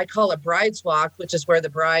have what I call a bride's walk, which is where the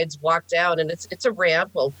brides walk down, and it's a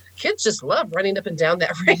ramp. Well, kids just love running up and down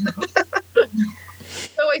that ramp.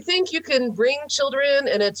 So I think you can bring children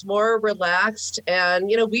and it's more relaxed. And,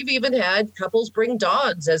 we've even had couples bring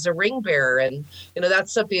dogs as a ring bearer. And,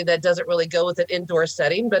 that's something that doesn't really go with an indoor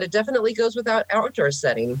setting, but it definitely goes with an outdoor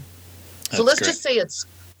setting. So let's just say it's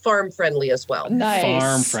farm friendly as well. Nice.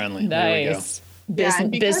 Farm friendly. Nice.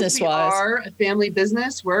 And because business we wise. are a family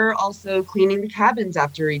business, we're also cleaning the cabins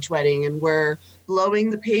after each wedding, and we're blowing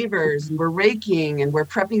the pavers, and we're raking, and we're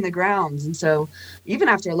prepping the grounds. And so even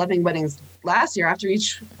after 11 weddings last year, after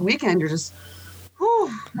each weekend, you're just,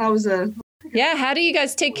 whew, that was a... Yeah, how do you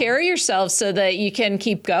guys take care of yourselves so that you can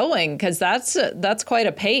keep going? Because that's quite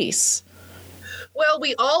a pace. Well,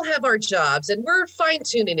 we all have our jobs and we're fine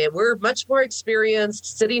tuning it. We're much more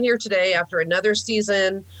experienced sitting here today after another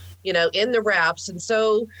season, in the wraps. And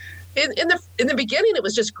so in the beginning, it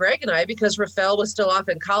was just Greg and I, because Rafael was still off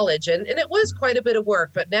in college, and it was quite a bit of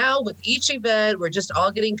work. But now with each event, we're just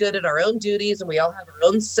all getting good at our own duties, and we all have our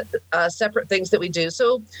own separate things that we do.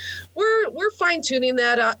 So we're fine tuning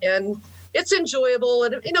that and it's enjoyable.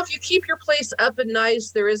 And, if you keep your place up and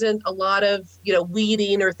nice, there isn't a lot of,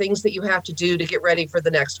 weeding or things that you have to do to get ready for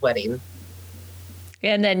the next wedding.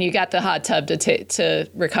 And then you got the hot tub to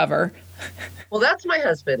recover. Well, that's my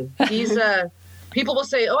husband. He's, people will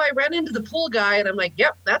say, oh, I ran into the pool guy. And I'm like,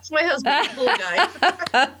 yep, that's my husband, the pool guy.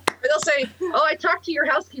 Or they'll say, oh, I talked to your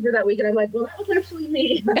housekeeper that week. And I'm like, well, that was actually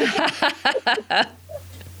me.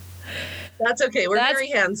 That's okay. We're very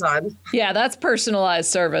hands-on. Yeah, that's personalized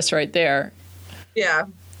service right there. Yeah.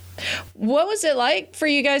 What was it like for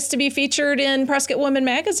you guys to be featured in Prescott Women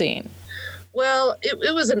Magazine? Well,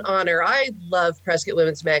 it was an honor. I love Prescott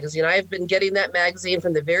Women's Magazine. I've been getting that magazine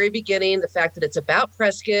from the very beginning. The fact that it's about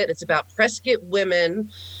Prescott, it's about Prescott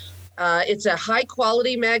women. It's a high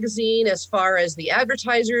quality magazine as far as the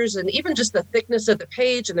advertisers and even just the thickness of the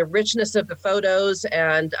page and the richness of the photos.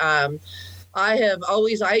 And I have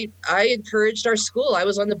always, I encouraged our school. I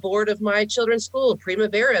was on the board of my children's school,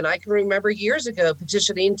 Primavera, and I can remember years ago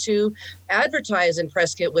petitioning to advertise in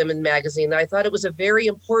Prescott Women Magazine. I thought it was a very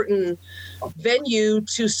important venue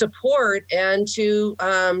to support and to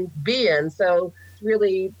be in. So it's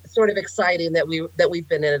really sort of exciting that we've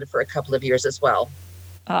been in it for a couple of years as well.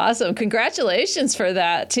 Awesome. Congratulations for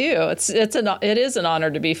that too. It is an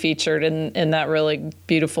honor to be featured in that really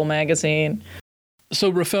beautiful magazine. So,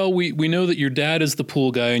 Rafael, we know that your dad is the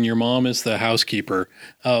pool guy and your mom is the housekeeper.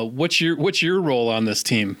 What's your role on this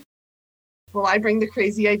team? Well, I bring the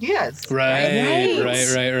crazy ideas.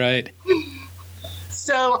 Right.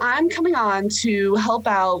 So I'm coming on to help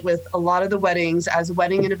out with a lot of the weddings as a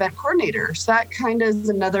wedding and event coordinator. So that kind of is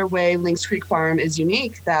another way Lynx Creek Farm is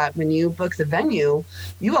unique, that when you book the venue,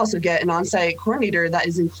 you also get an on-site coordinator that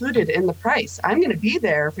is included in the price. I'm going to be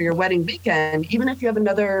there for your wedding weekend. Even if you have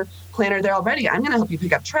another planner there already, I'm going to help you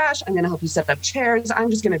pick up trash. I'm going to help you set up chairs. I'm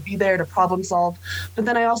just going to be there to problem solve. But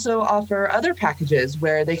then I also offer other packages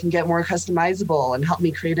where they can get more customizable and help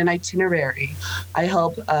me create an itinerary. I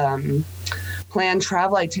help plan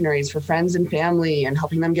travel itineraries for friends and family and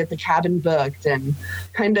helping them get the cabin booked and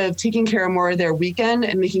kind of taking care of more of their weekend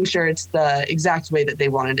and making sure it's the exact way that they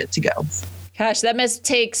wanted it to go. Gosh, that must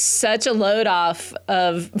take such a load off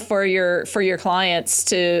for your clients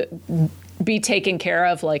to be taken care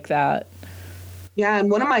of like that. Yeah,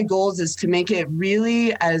 and one of my goals is to make it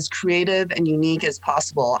really as creative and unique as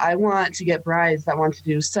possible. I want to get brides that want to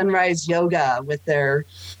do sunrise yoga with their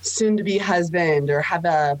soon-to-be husband, or have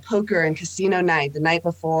a poker and casino night the night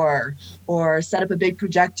before, or set up a big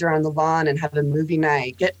projector on the lawn and have a movie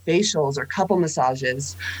night, get facials or couple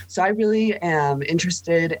massages. So I really am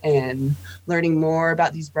interested in learning more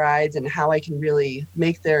about these brides and how I can really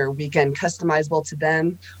make their weekend customizable to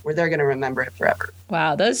them, where they're going to remember it forever.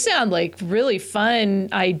 Wow, those sound like really fun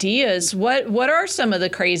ideas. What are some of the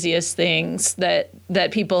craziest things that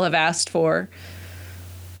people have asked for?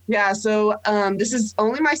 Yeah, so this is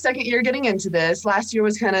only my second year getting into this. Last year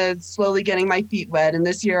was kind of slowly getting my feet wet, and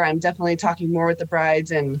this year I'm definitely talking more with the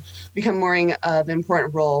brides and become more of an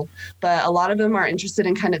important role. But a lot of them are interested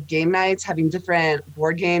in kind of game nights, having different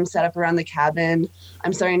board games set up around the cabin.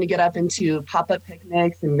 I'm starting to get up into pop-up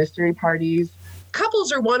picnics and mystery parties.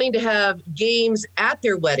 Couples are wanting to have games at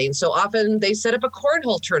their wedding. So often they set up a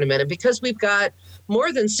cornhole tournament. And because we've got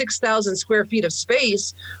more than 6,000 square feet of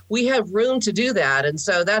space, we have room to do that. And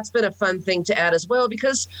so that's been a fun thing to add as well,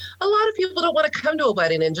 because a lot of people don't want to come to a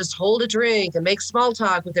wedding and just hold a drink and make small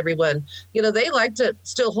talk with everyone. They like to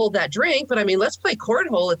still hold that drink, but let's play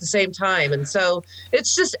cornhole at the same time. And so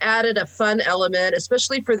it's just added a fun element,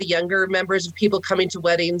 especially for the younger members of people coming to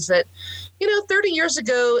weddings that, 30 years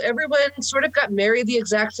ago, everyone sort of got married the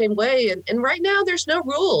exact same way. And right now, there's no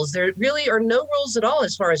rules. There really are no rules at all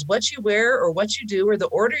as far as what you wear or what you do or the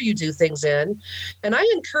order you do things in. And I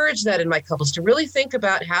encourage that in my couples to really think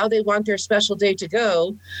about how they want their special day to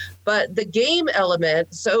go. But the game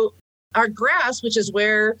element, so our grass, which is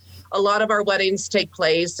where a lot of our weddings take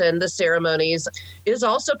place and the ceremonies, is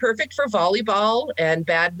also perfect for volleyball and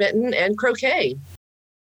badminton and croquet.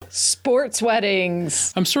 Sports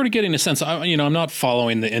weddings. I'm sort of getting a sense, I'm not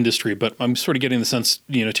following the industry, but I'm sort of getting the sense,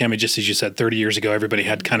 Tammy, just as you said, 30 years ago, everybody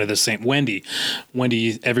had kind of the same, Wendy,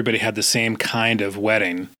 everybody had the same kind of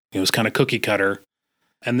wedding. It was kind of cookie cutter.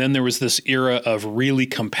 And then there was this era of really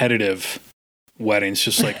competitive weddings,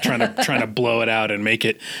 just like trying to blow it out and make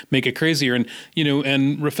it crazier. And,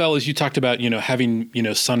 and Rafael, as you talked about, having,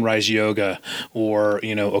 sunrise yoga or,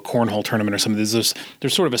 a cornhole tournament or something,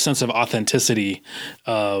 there's sort of a sense of authenticity,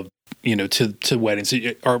 to weddings.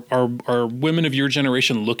 Are women of your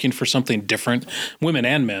generation looking for something different? Women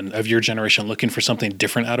and men of your generation looking for something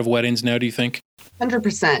different out of weddings now, do you think?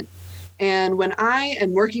 100%. And when I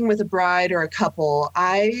am working with a bride or a couple,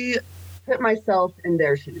 I put myself in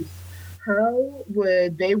their shoes. How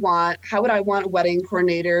would I want a wedding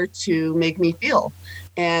coordinator to make me feel?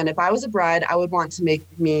 And if I was a bride, I would want to make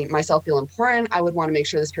myself feel important. I would want to make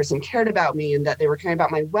sure this person cared about me and that they were caring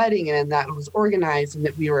about my wedding and that it was organized and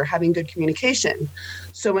that we were having good communication.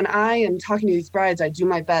 So when I am talking to these brides, I do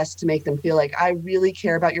my best to make them feel like I really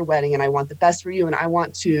care about your wedding and I want the best for you and I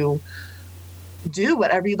want to do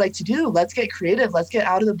whatever you'd like to do. Let's get creative. Let's get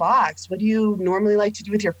out of the box. What do you normally like to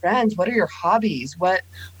do with your friends? What are your hobbies? What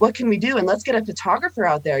can we do? And let's get a photographer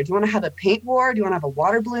out there. Do you want to have a paint war? Do you want to have a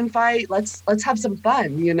water balloon fight? Let's have some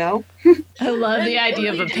fun, I love the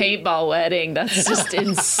idea of a paintball wedding. That's just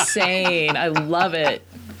insane. I love it.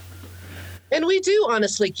 And we do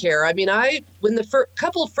honestly care. I mean, when the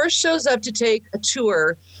couple first shows up to take a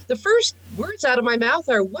tour, the first words out of my mouth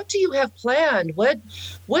are, what do you have planned? What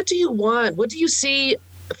do you want? What do you see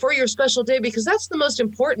for your special day? Because that's the most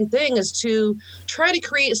important thing, is to try to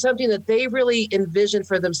create something that they really envision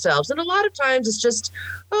for themselves. And a lot of times it's just,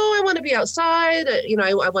 I want to be outside.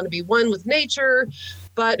 I want to be one with nature.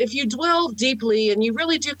 But if you dwell deeply and you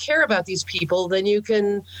really do care about these people, then you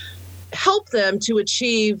can help them to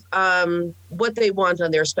achieve what they want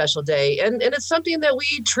on their special day. And it's something that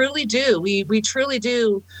we truly do. We truly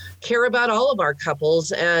do care about all of our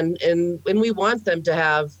couples and we want them to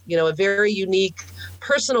have, a very unique,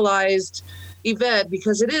 personalized event,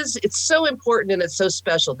 because it's so important and it's so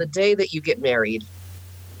special, the day that you get married.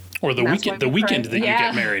 Or the weekend that you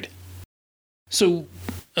get married. So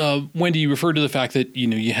Wendy, you referred to the fact that,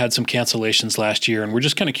 you had some cancellations last year, and we're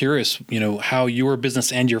just kind of curious, how your business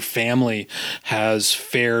and your family has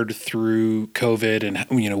fared through COVID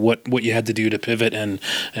and, what you had to do to pivot and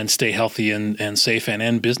stay healthy and safe and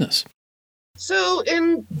end business. So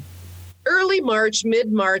in early March,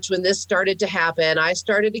 mid-March, when this started to happen, I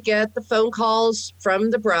started to get the phone calls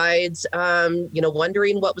from the brides,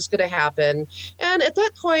 wondering what was going to happen. And at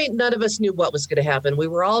that point, none of us knew what was going to happen. We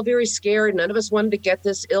were all very scared. None of us wanted to get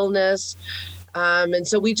this illness. And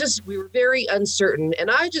so we were very uncertain.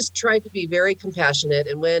 And I just tried to be very compassionate.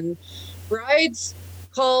 And when brides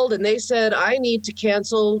called and they said, I need to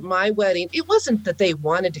cancel my wedding, it wasn't that they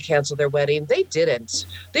wanted to cancel their wedding. They didn't.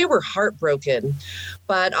 They were heartbroken.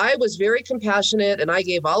 But I was very compassionate and I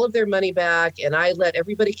gave all of their money back and I let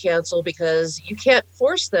everybody cancel, because you can't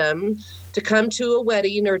force them to come to a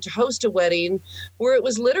wedding or to host a wedding where it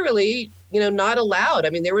was literally, not allowed. I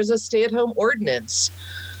mean, there was a stay-at-home ordinance.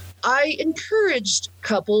 I encouraged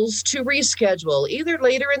couples to reschedule either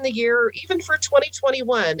later in the year or even for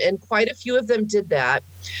 2021, and quite a few of them did that.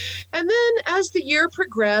 And then as the year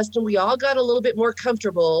progressed and we all got a little bit more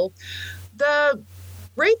comfortable, the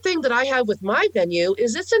great thing that I have with my venue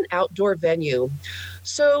is it's an outdoor venue.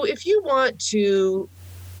 So if you want to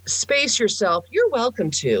space yourself, you're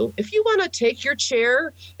welcome to. If you want to take your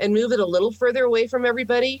chair and move it a little further away from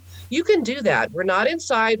everybody, you can do that. We're not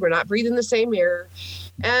inside. We're not breathing the same air.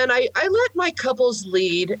 And I let my couples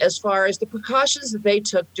lead as far as the precautions that they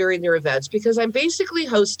took during their events, because I'm basically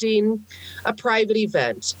hosting a private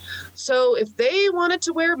event. So if they wanted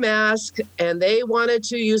to wear masks and they wanted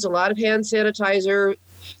to use a lot of hand sanitizer,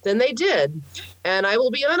 then they did. And I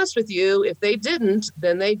will be honest with you, if they didn't,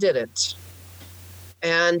 then they didn't.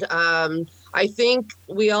 And I think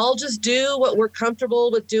we all just do what we're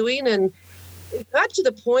comfortable with doing. And it got to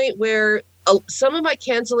the point where some of my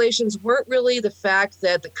cancellations weren't really the fact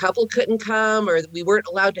that the couple couldn't come or we weren't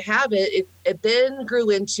allowed to have it. It then grew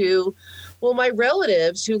into, well, my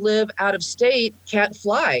relatives who live out of state can't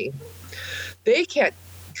fly. They can't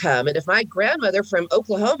come. And if my grandmother from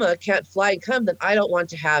Oklahoma can't fly and come, then I don't want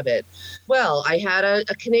to have it. Well, I had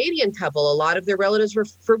a Canadian couple. A lot of their relatives were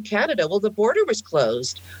from Canada. Well, the border was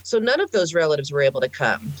closed, so none of those relatives were able to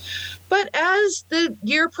come. But as the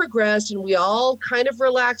year progressed and we all kind of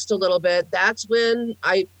relaxed a little bit, that's when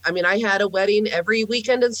I had a wedding every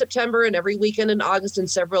weekend in September and every weekend in August and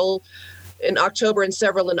several in October and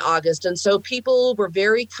several in August. And so people were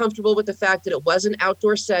very comfortable with the fact that it was an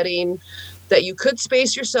outdoor setting, that you could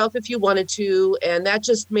space yourself if you wanted to, and that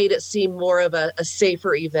just made it seem more of a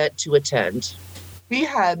safer event to attend. We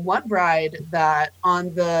had one bride that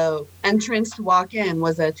on the entrance to walk in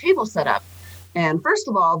was a table set up. And first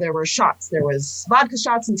of all, there were shots. There was vodka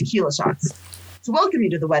shots and tequila shots to welcome you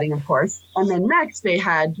to the wedding, of course. And then next they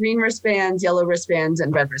had green wristbands, yellow wristbands,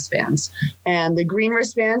 and red wristbands. And the green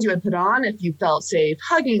wristbands you would put on if you felt safe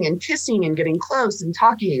hugging and kissing and getting close and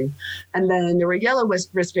talking. And then there were yellow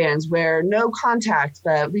wristbands where no contact,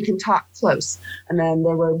 but we can talk close. And then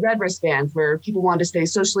there were red wristbands where people wanted to stay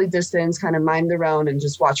socially distanced, kind of mind their own and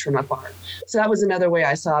just watch from afar. So that was another way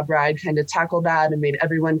I saw a bride kind of tackle that and made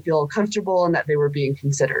everyone feel comfortable and that they were being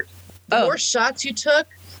considered. The more shots you took,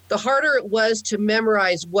 the harder it was to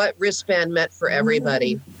memorize what wristband meant for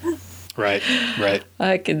everybody. Right.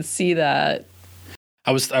 I can see that.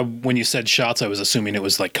 When you said shots, I was assuming it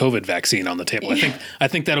was like COVID vaccine on the table. I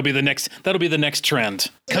think that'll be the next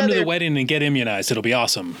trend. Come to the wedding and get immunized. It'll be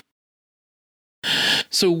awesome.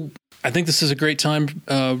 So I think this is a great time,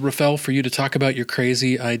 Rafael, for you to talk about your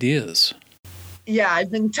crazy ideas. Yeah,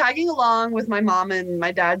 I've been tagging along with my mom and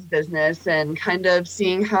my dad's business and kind of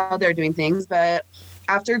seeing how they're doing things. But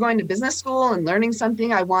after going to business school and learning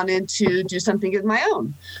something, I wanted to do something of my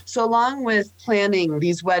own. So along with planning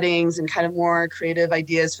these weddings and kind of more creative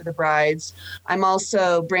ideas for the brides, I'm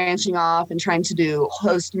also branching off and trying to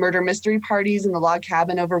host murder mystery parties in the log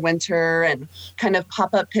cabin over winter and kind of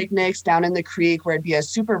pop-up picnics down in the creek where it'd be a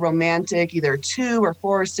super romantic, either 2 or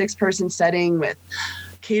 4 or 6 person setting with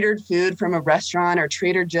catered food from a restaurant or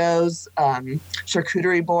Trader Joe's,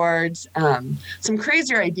 charcuterie boards, some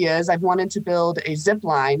crazier ideas. I've wanted to build a zip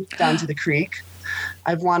line down to the creek.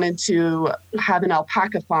 I've wanted to have an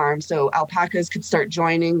alpaca farm so alpacas could start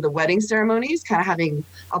joining the wedding ceremonies, kind of having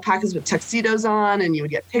alpacas with tuxedos on and you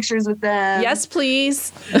would get pictures with them. Yes,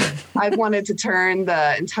 please. I've wanted to turn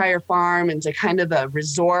the entire farm into kind of a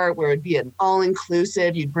resort where it'd be an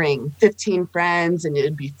all-inclusive. You'd bring 15 friends and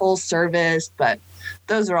it'd be full service, but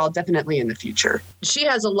those are all definitely in the future. She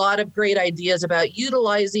has a lot of great ideas about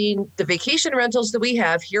utilizing the vacation rentals that we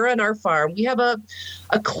have here on our farm. We have a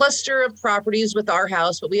cluster of properties with our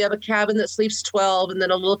house, but we have a cabin that sleeps 12 and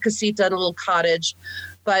then a little casita and a little cottage.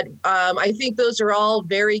 But I think those are all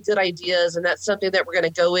very good ideas, and that's something that we're going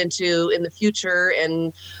to go into in the future.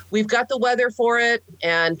 And we've got the weather for it.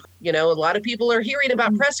 And, a lot of people are hearing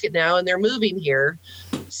about Prescott now, and they're moving here.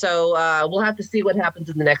 So we'll have to see what happens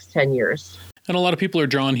in the next 10 years. And a lot of people are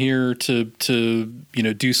drawn here to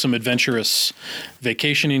do some adventurous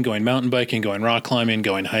vacationing, going mountain biking, going rock climbing,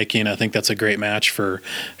 going hiking. I think that's a great match for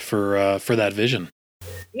that vision.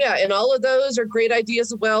 Yeah, and all of those are great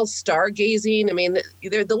ideas as well. Stargazing. I mean,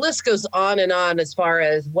 the list goes on and on as far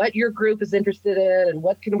as what your group is interested in and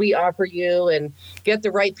what can we offer you, and get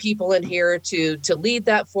the right people in here to lead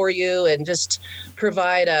that for you and just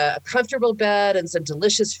provide a comfortable bed and some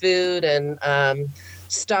delicious food and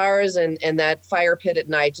stars and that fire pit at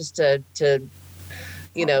night just to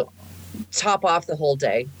top off the whole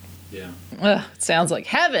day. Yeah. It sounds like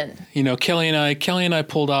heaven. Kelly and I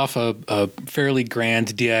pulled off a fairly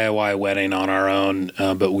grand DIY wedding on our own,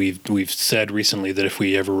 but we've said recently that if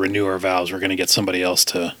we ever renew our vows, we're going to get somebody else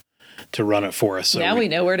to run it for us. So now we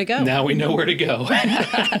know where to go. Now we know where to go.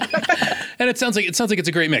 And it sounds like it's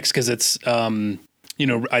a great mix because it's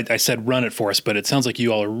I said run it for us, but it sounds like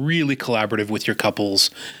you all are really collaborative with your couples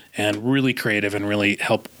and really creative and really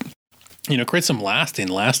help create some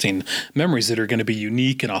lasting memories that are going to be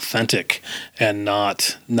unique and authentic and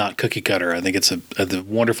not cookie cutter. I think it's a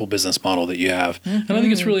wonderful business model that you have. Mm-hmm. And I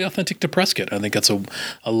think it's really authentic to Prescott. I think that's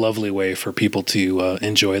a lovely way for people to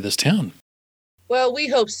enjoy this town. Well, we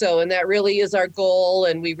hope so. And that really is our goal.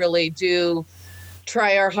 And we really do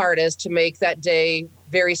try our hardest to make that day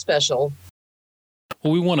very special.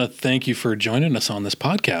 Well, we want to thank you for joining us on this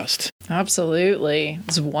podcast. Absolutely.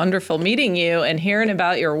 It's wonderful meeting you and hearing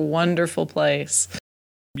about your wonderful place.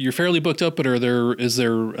 You're fairly booked up, but is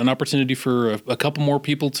there an opportunity for a couple more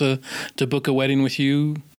people to book a wedding with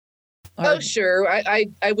you? Oh, sure. I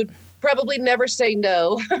would probably never say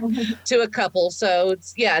no to a couple. So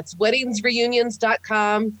it's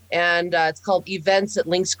weddingsreunions.com, and it's called Events at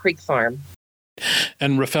Lynx Creek Farm.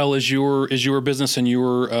 And Rafael, is your business and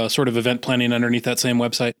your sort of event planning underneath that same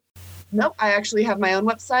website? Nope, I actually have my own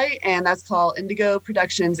website, and that's called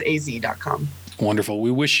indigoproductionsaz.com. Wonderful.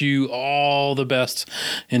 We wish you all the best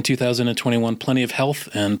in 2021. Plenty of health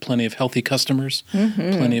and plenty of healthy customers,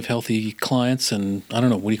 plenty of healthy clients, and I don't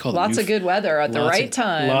know, what do you call it? Lots of good weather at the right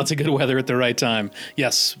time. Lots of good weather at the right time.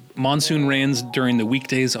 Yes, monsoon rains during the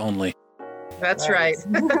weekdays only. That's right.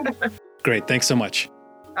 Great. Thanks so much.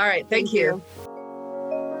 All right. Thank you.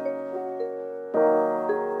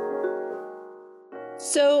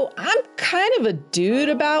 So I'm kind of a dude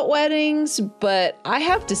about weddings, but I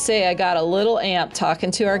have to say I got a little amped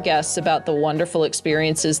talking to our guests about the wonderful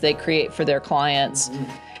experiences they create for their clients.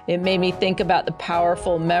 It made me think about the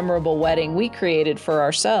powerful, memorable wedding we created for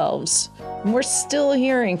ourselves. And we're still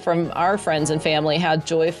hearing from our friends and family how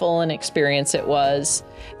joyful an experience it was.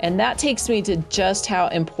 And that takes me to just how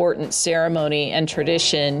important ceremony and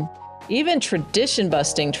tradition, even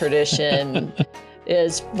tradition-busting tradition,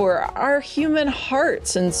 is for our human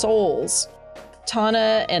hearts and souls.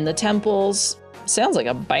 Tana and the Temples sounds like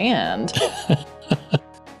a band.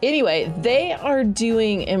 Anyway, they are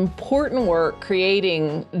doing important work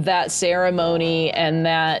creating that ceremony and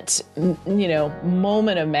that,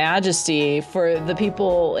 moment of majesty for the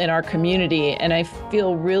people in our community. And I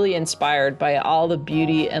feel really inspired by all the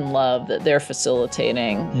beauty and love that they're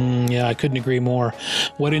facilitating. Yeah, I couldn't agree more.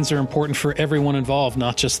 Weddings are important for everyone involved,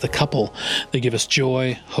 not just the couple. They give us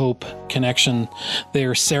joy, hope, connection. They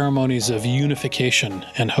are ceremonies of unification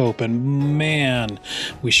and hope. And man,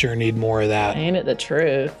 we sure need more of that. Ain't it the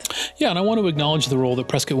truth? Yeah, and I want to acknowledge the role that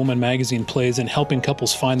Prescott Woman Magazine plays in helping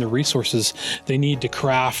couples find the resources they need to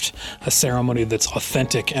craft a ceremony that's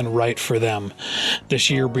authentic and right for them. This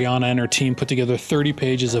year, Brianna and her team put together 30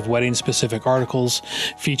 pages of wedding-specific articles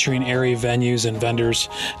featuring area venues and vendors.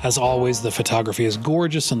 As always, the photography is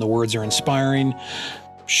gorgeous and the words are inspiring.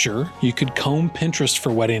 Sure, you could comb Pinterest for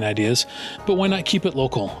wedding ideas, but why not keep it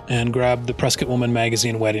local and grab the Prescott Woman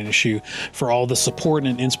Magazine wedding issue for all the support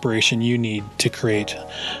and inspiration you need to create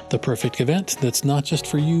the perfect event that's not just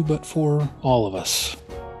for you, but for all of us.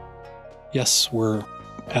 Yes, we're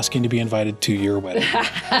asking to be invited to your wedding.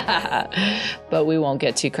 But we won't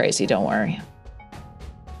get too crazy, don't worry.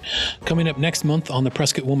 Coming up next month on the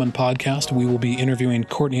Prescott Woman podcast, we will be interviewing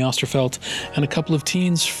Courtney Osterfeld and a couple of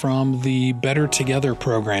teens from the Better Together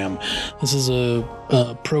program. This is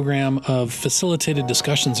a program of facilitated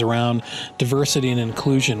discussions around diversity and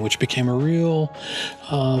inclusion, which became a real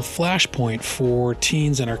flashpoint for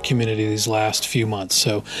teens in our community these last few months.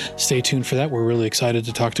 So stay tuned for that. We're really excited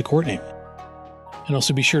to talk to Courtney. And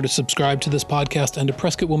also be sure to subscribe to this podcast and to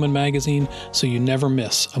Prescott Woman Magazine so you never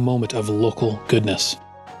miss a moment of local goodness.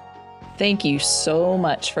 Thank you so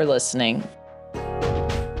much for listening.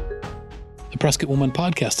 The Prescott Woman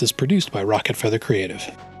podcast is produced by Rocket Feather Creative.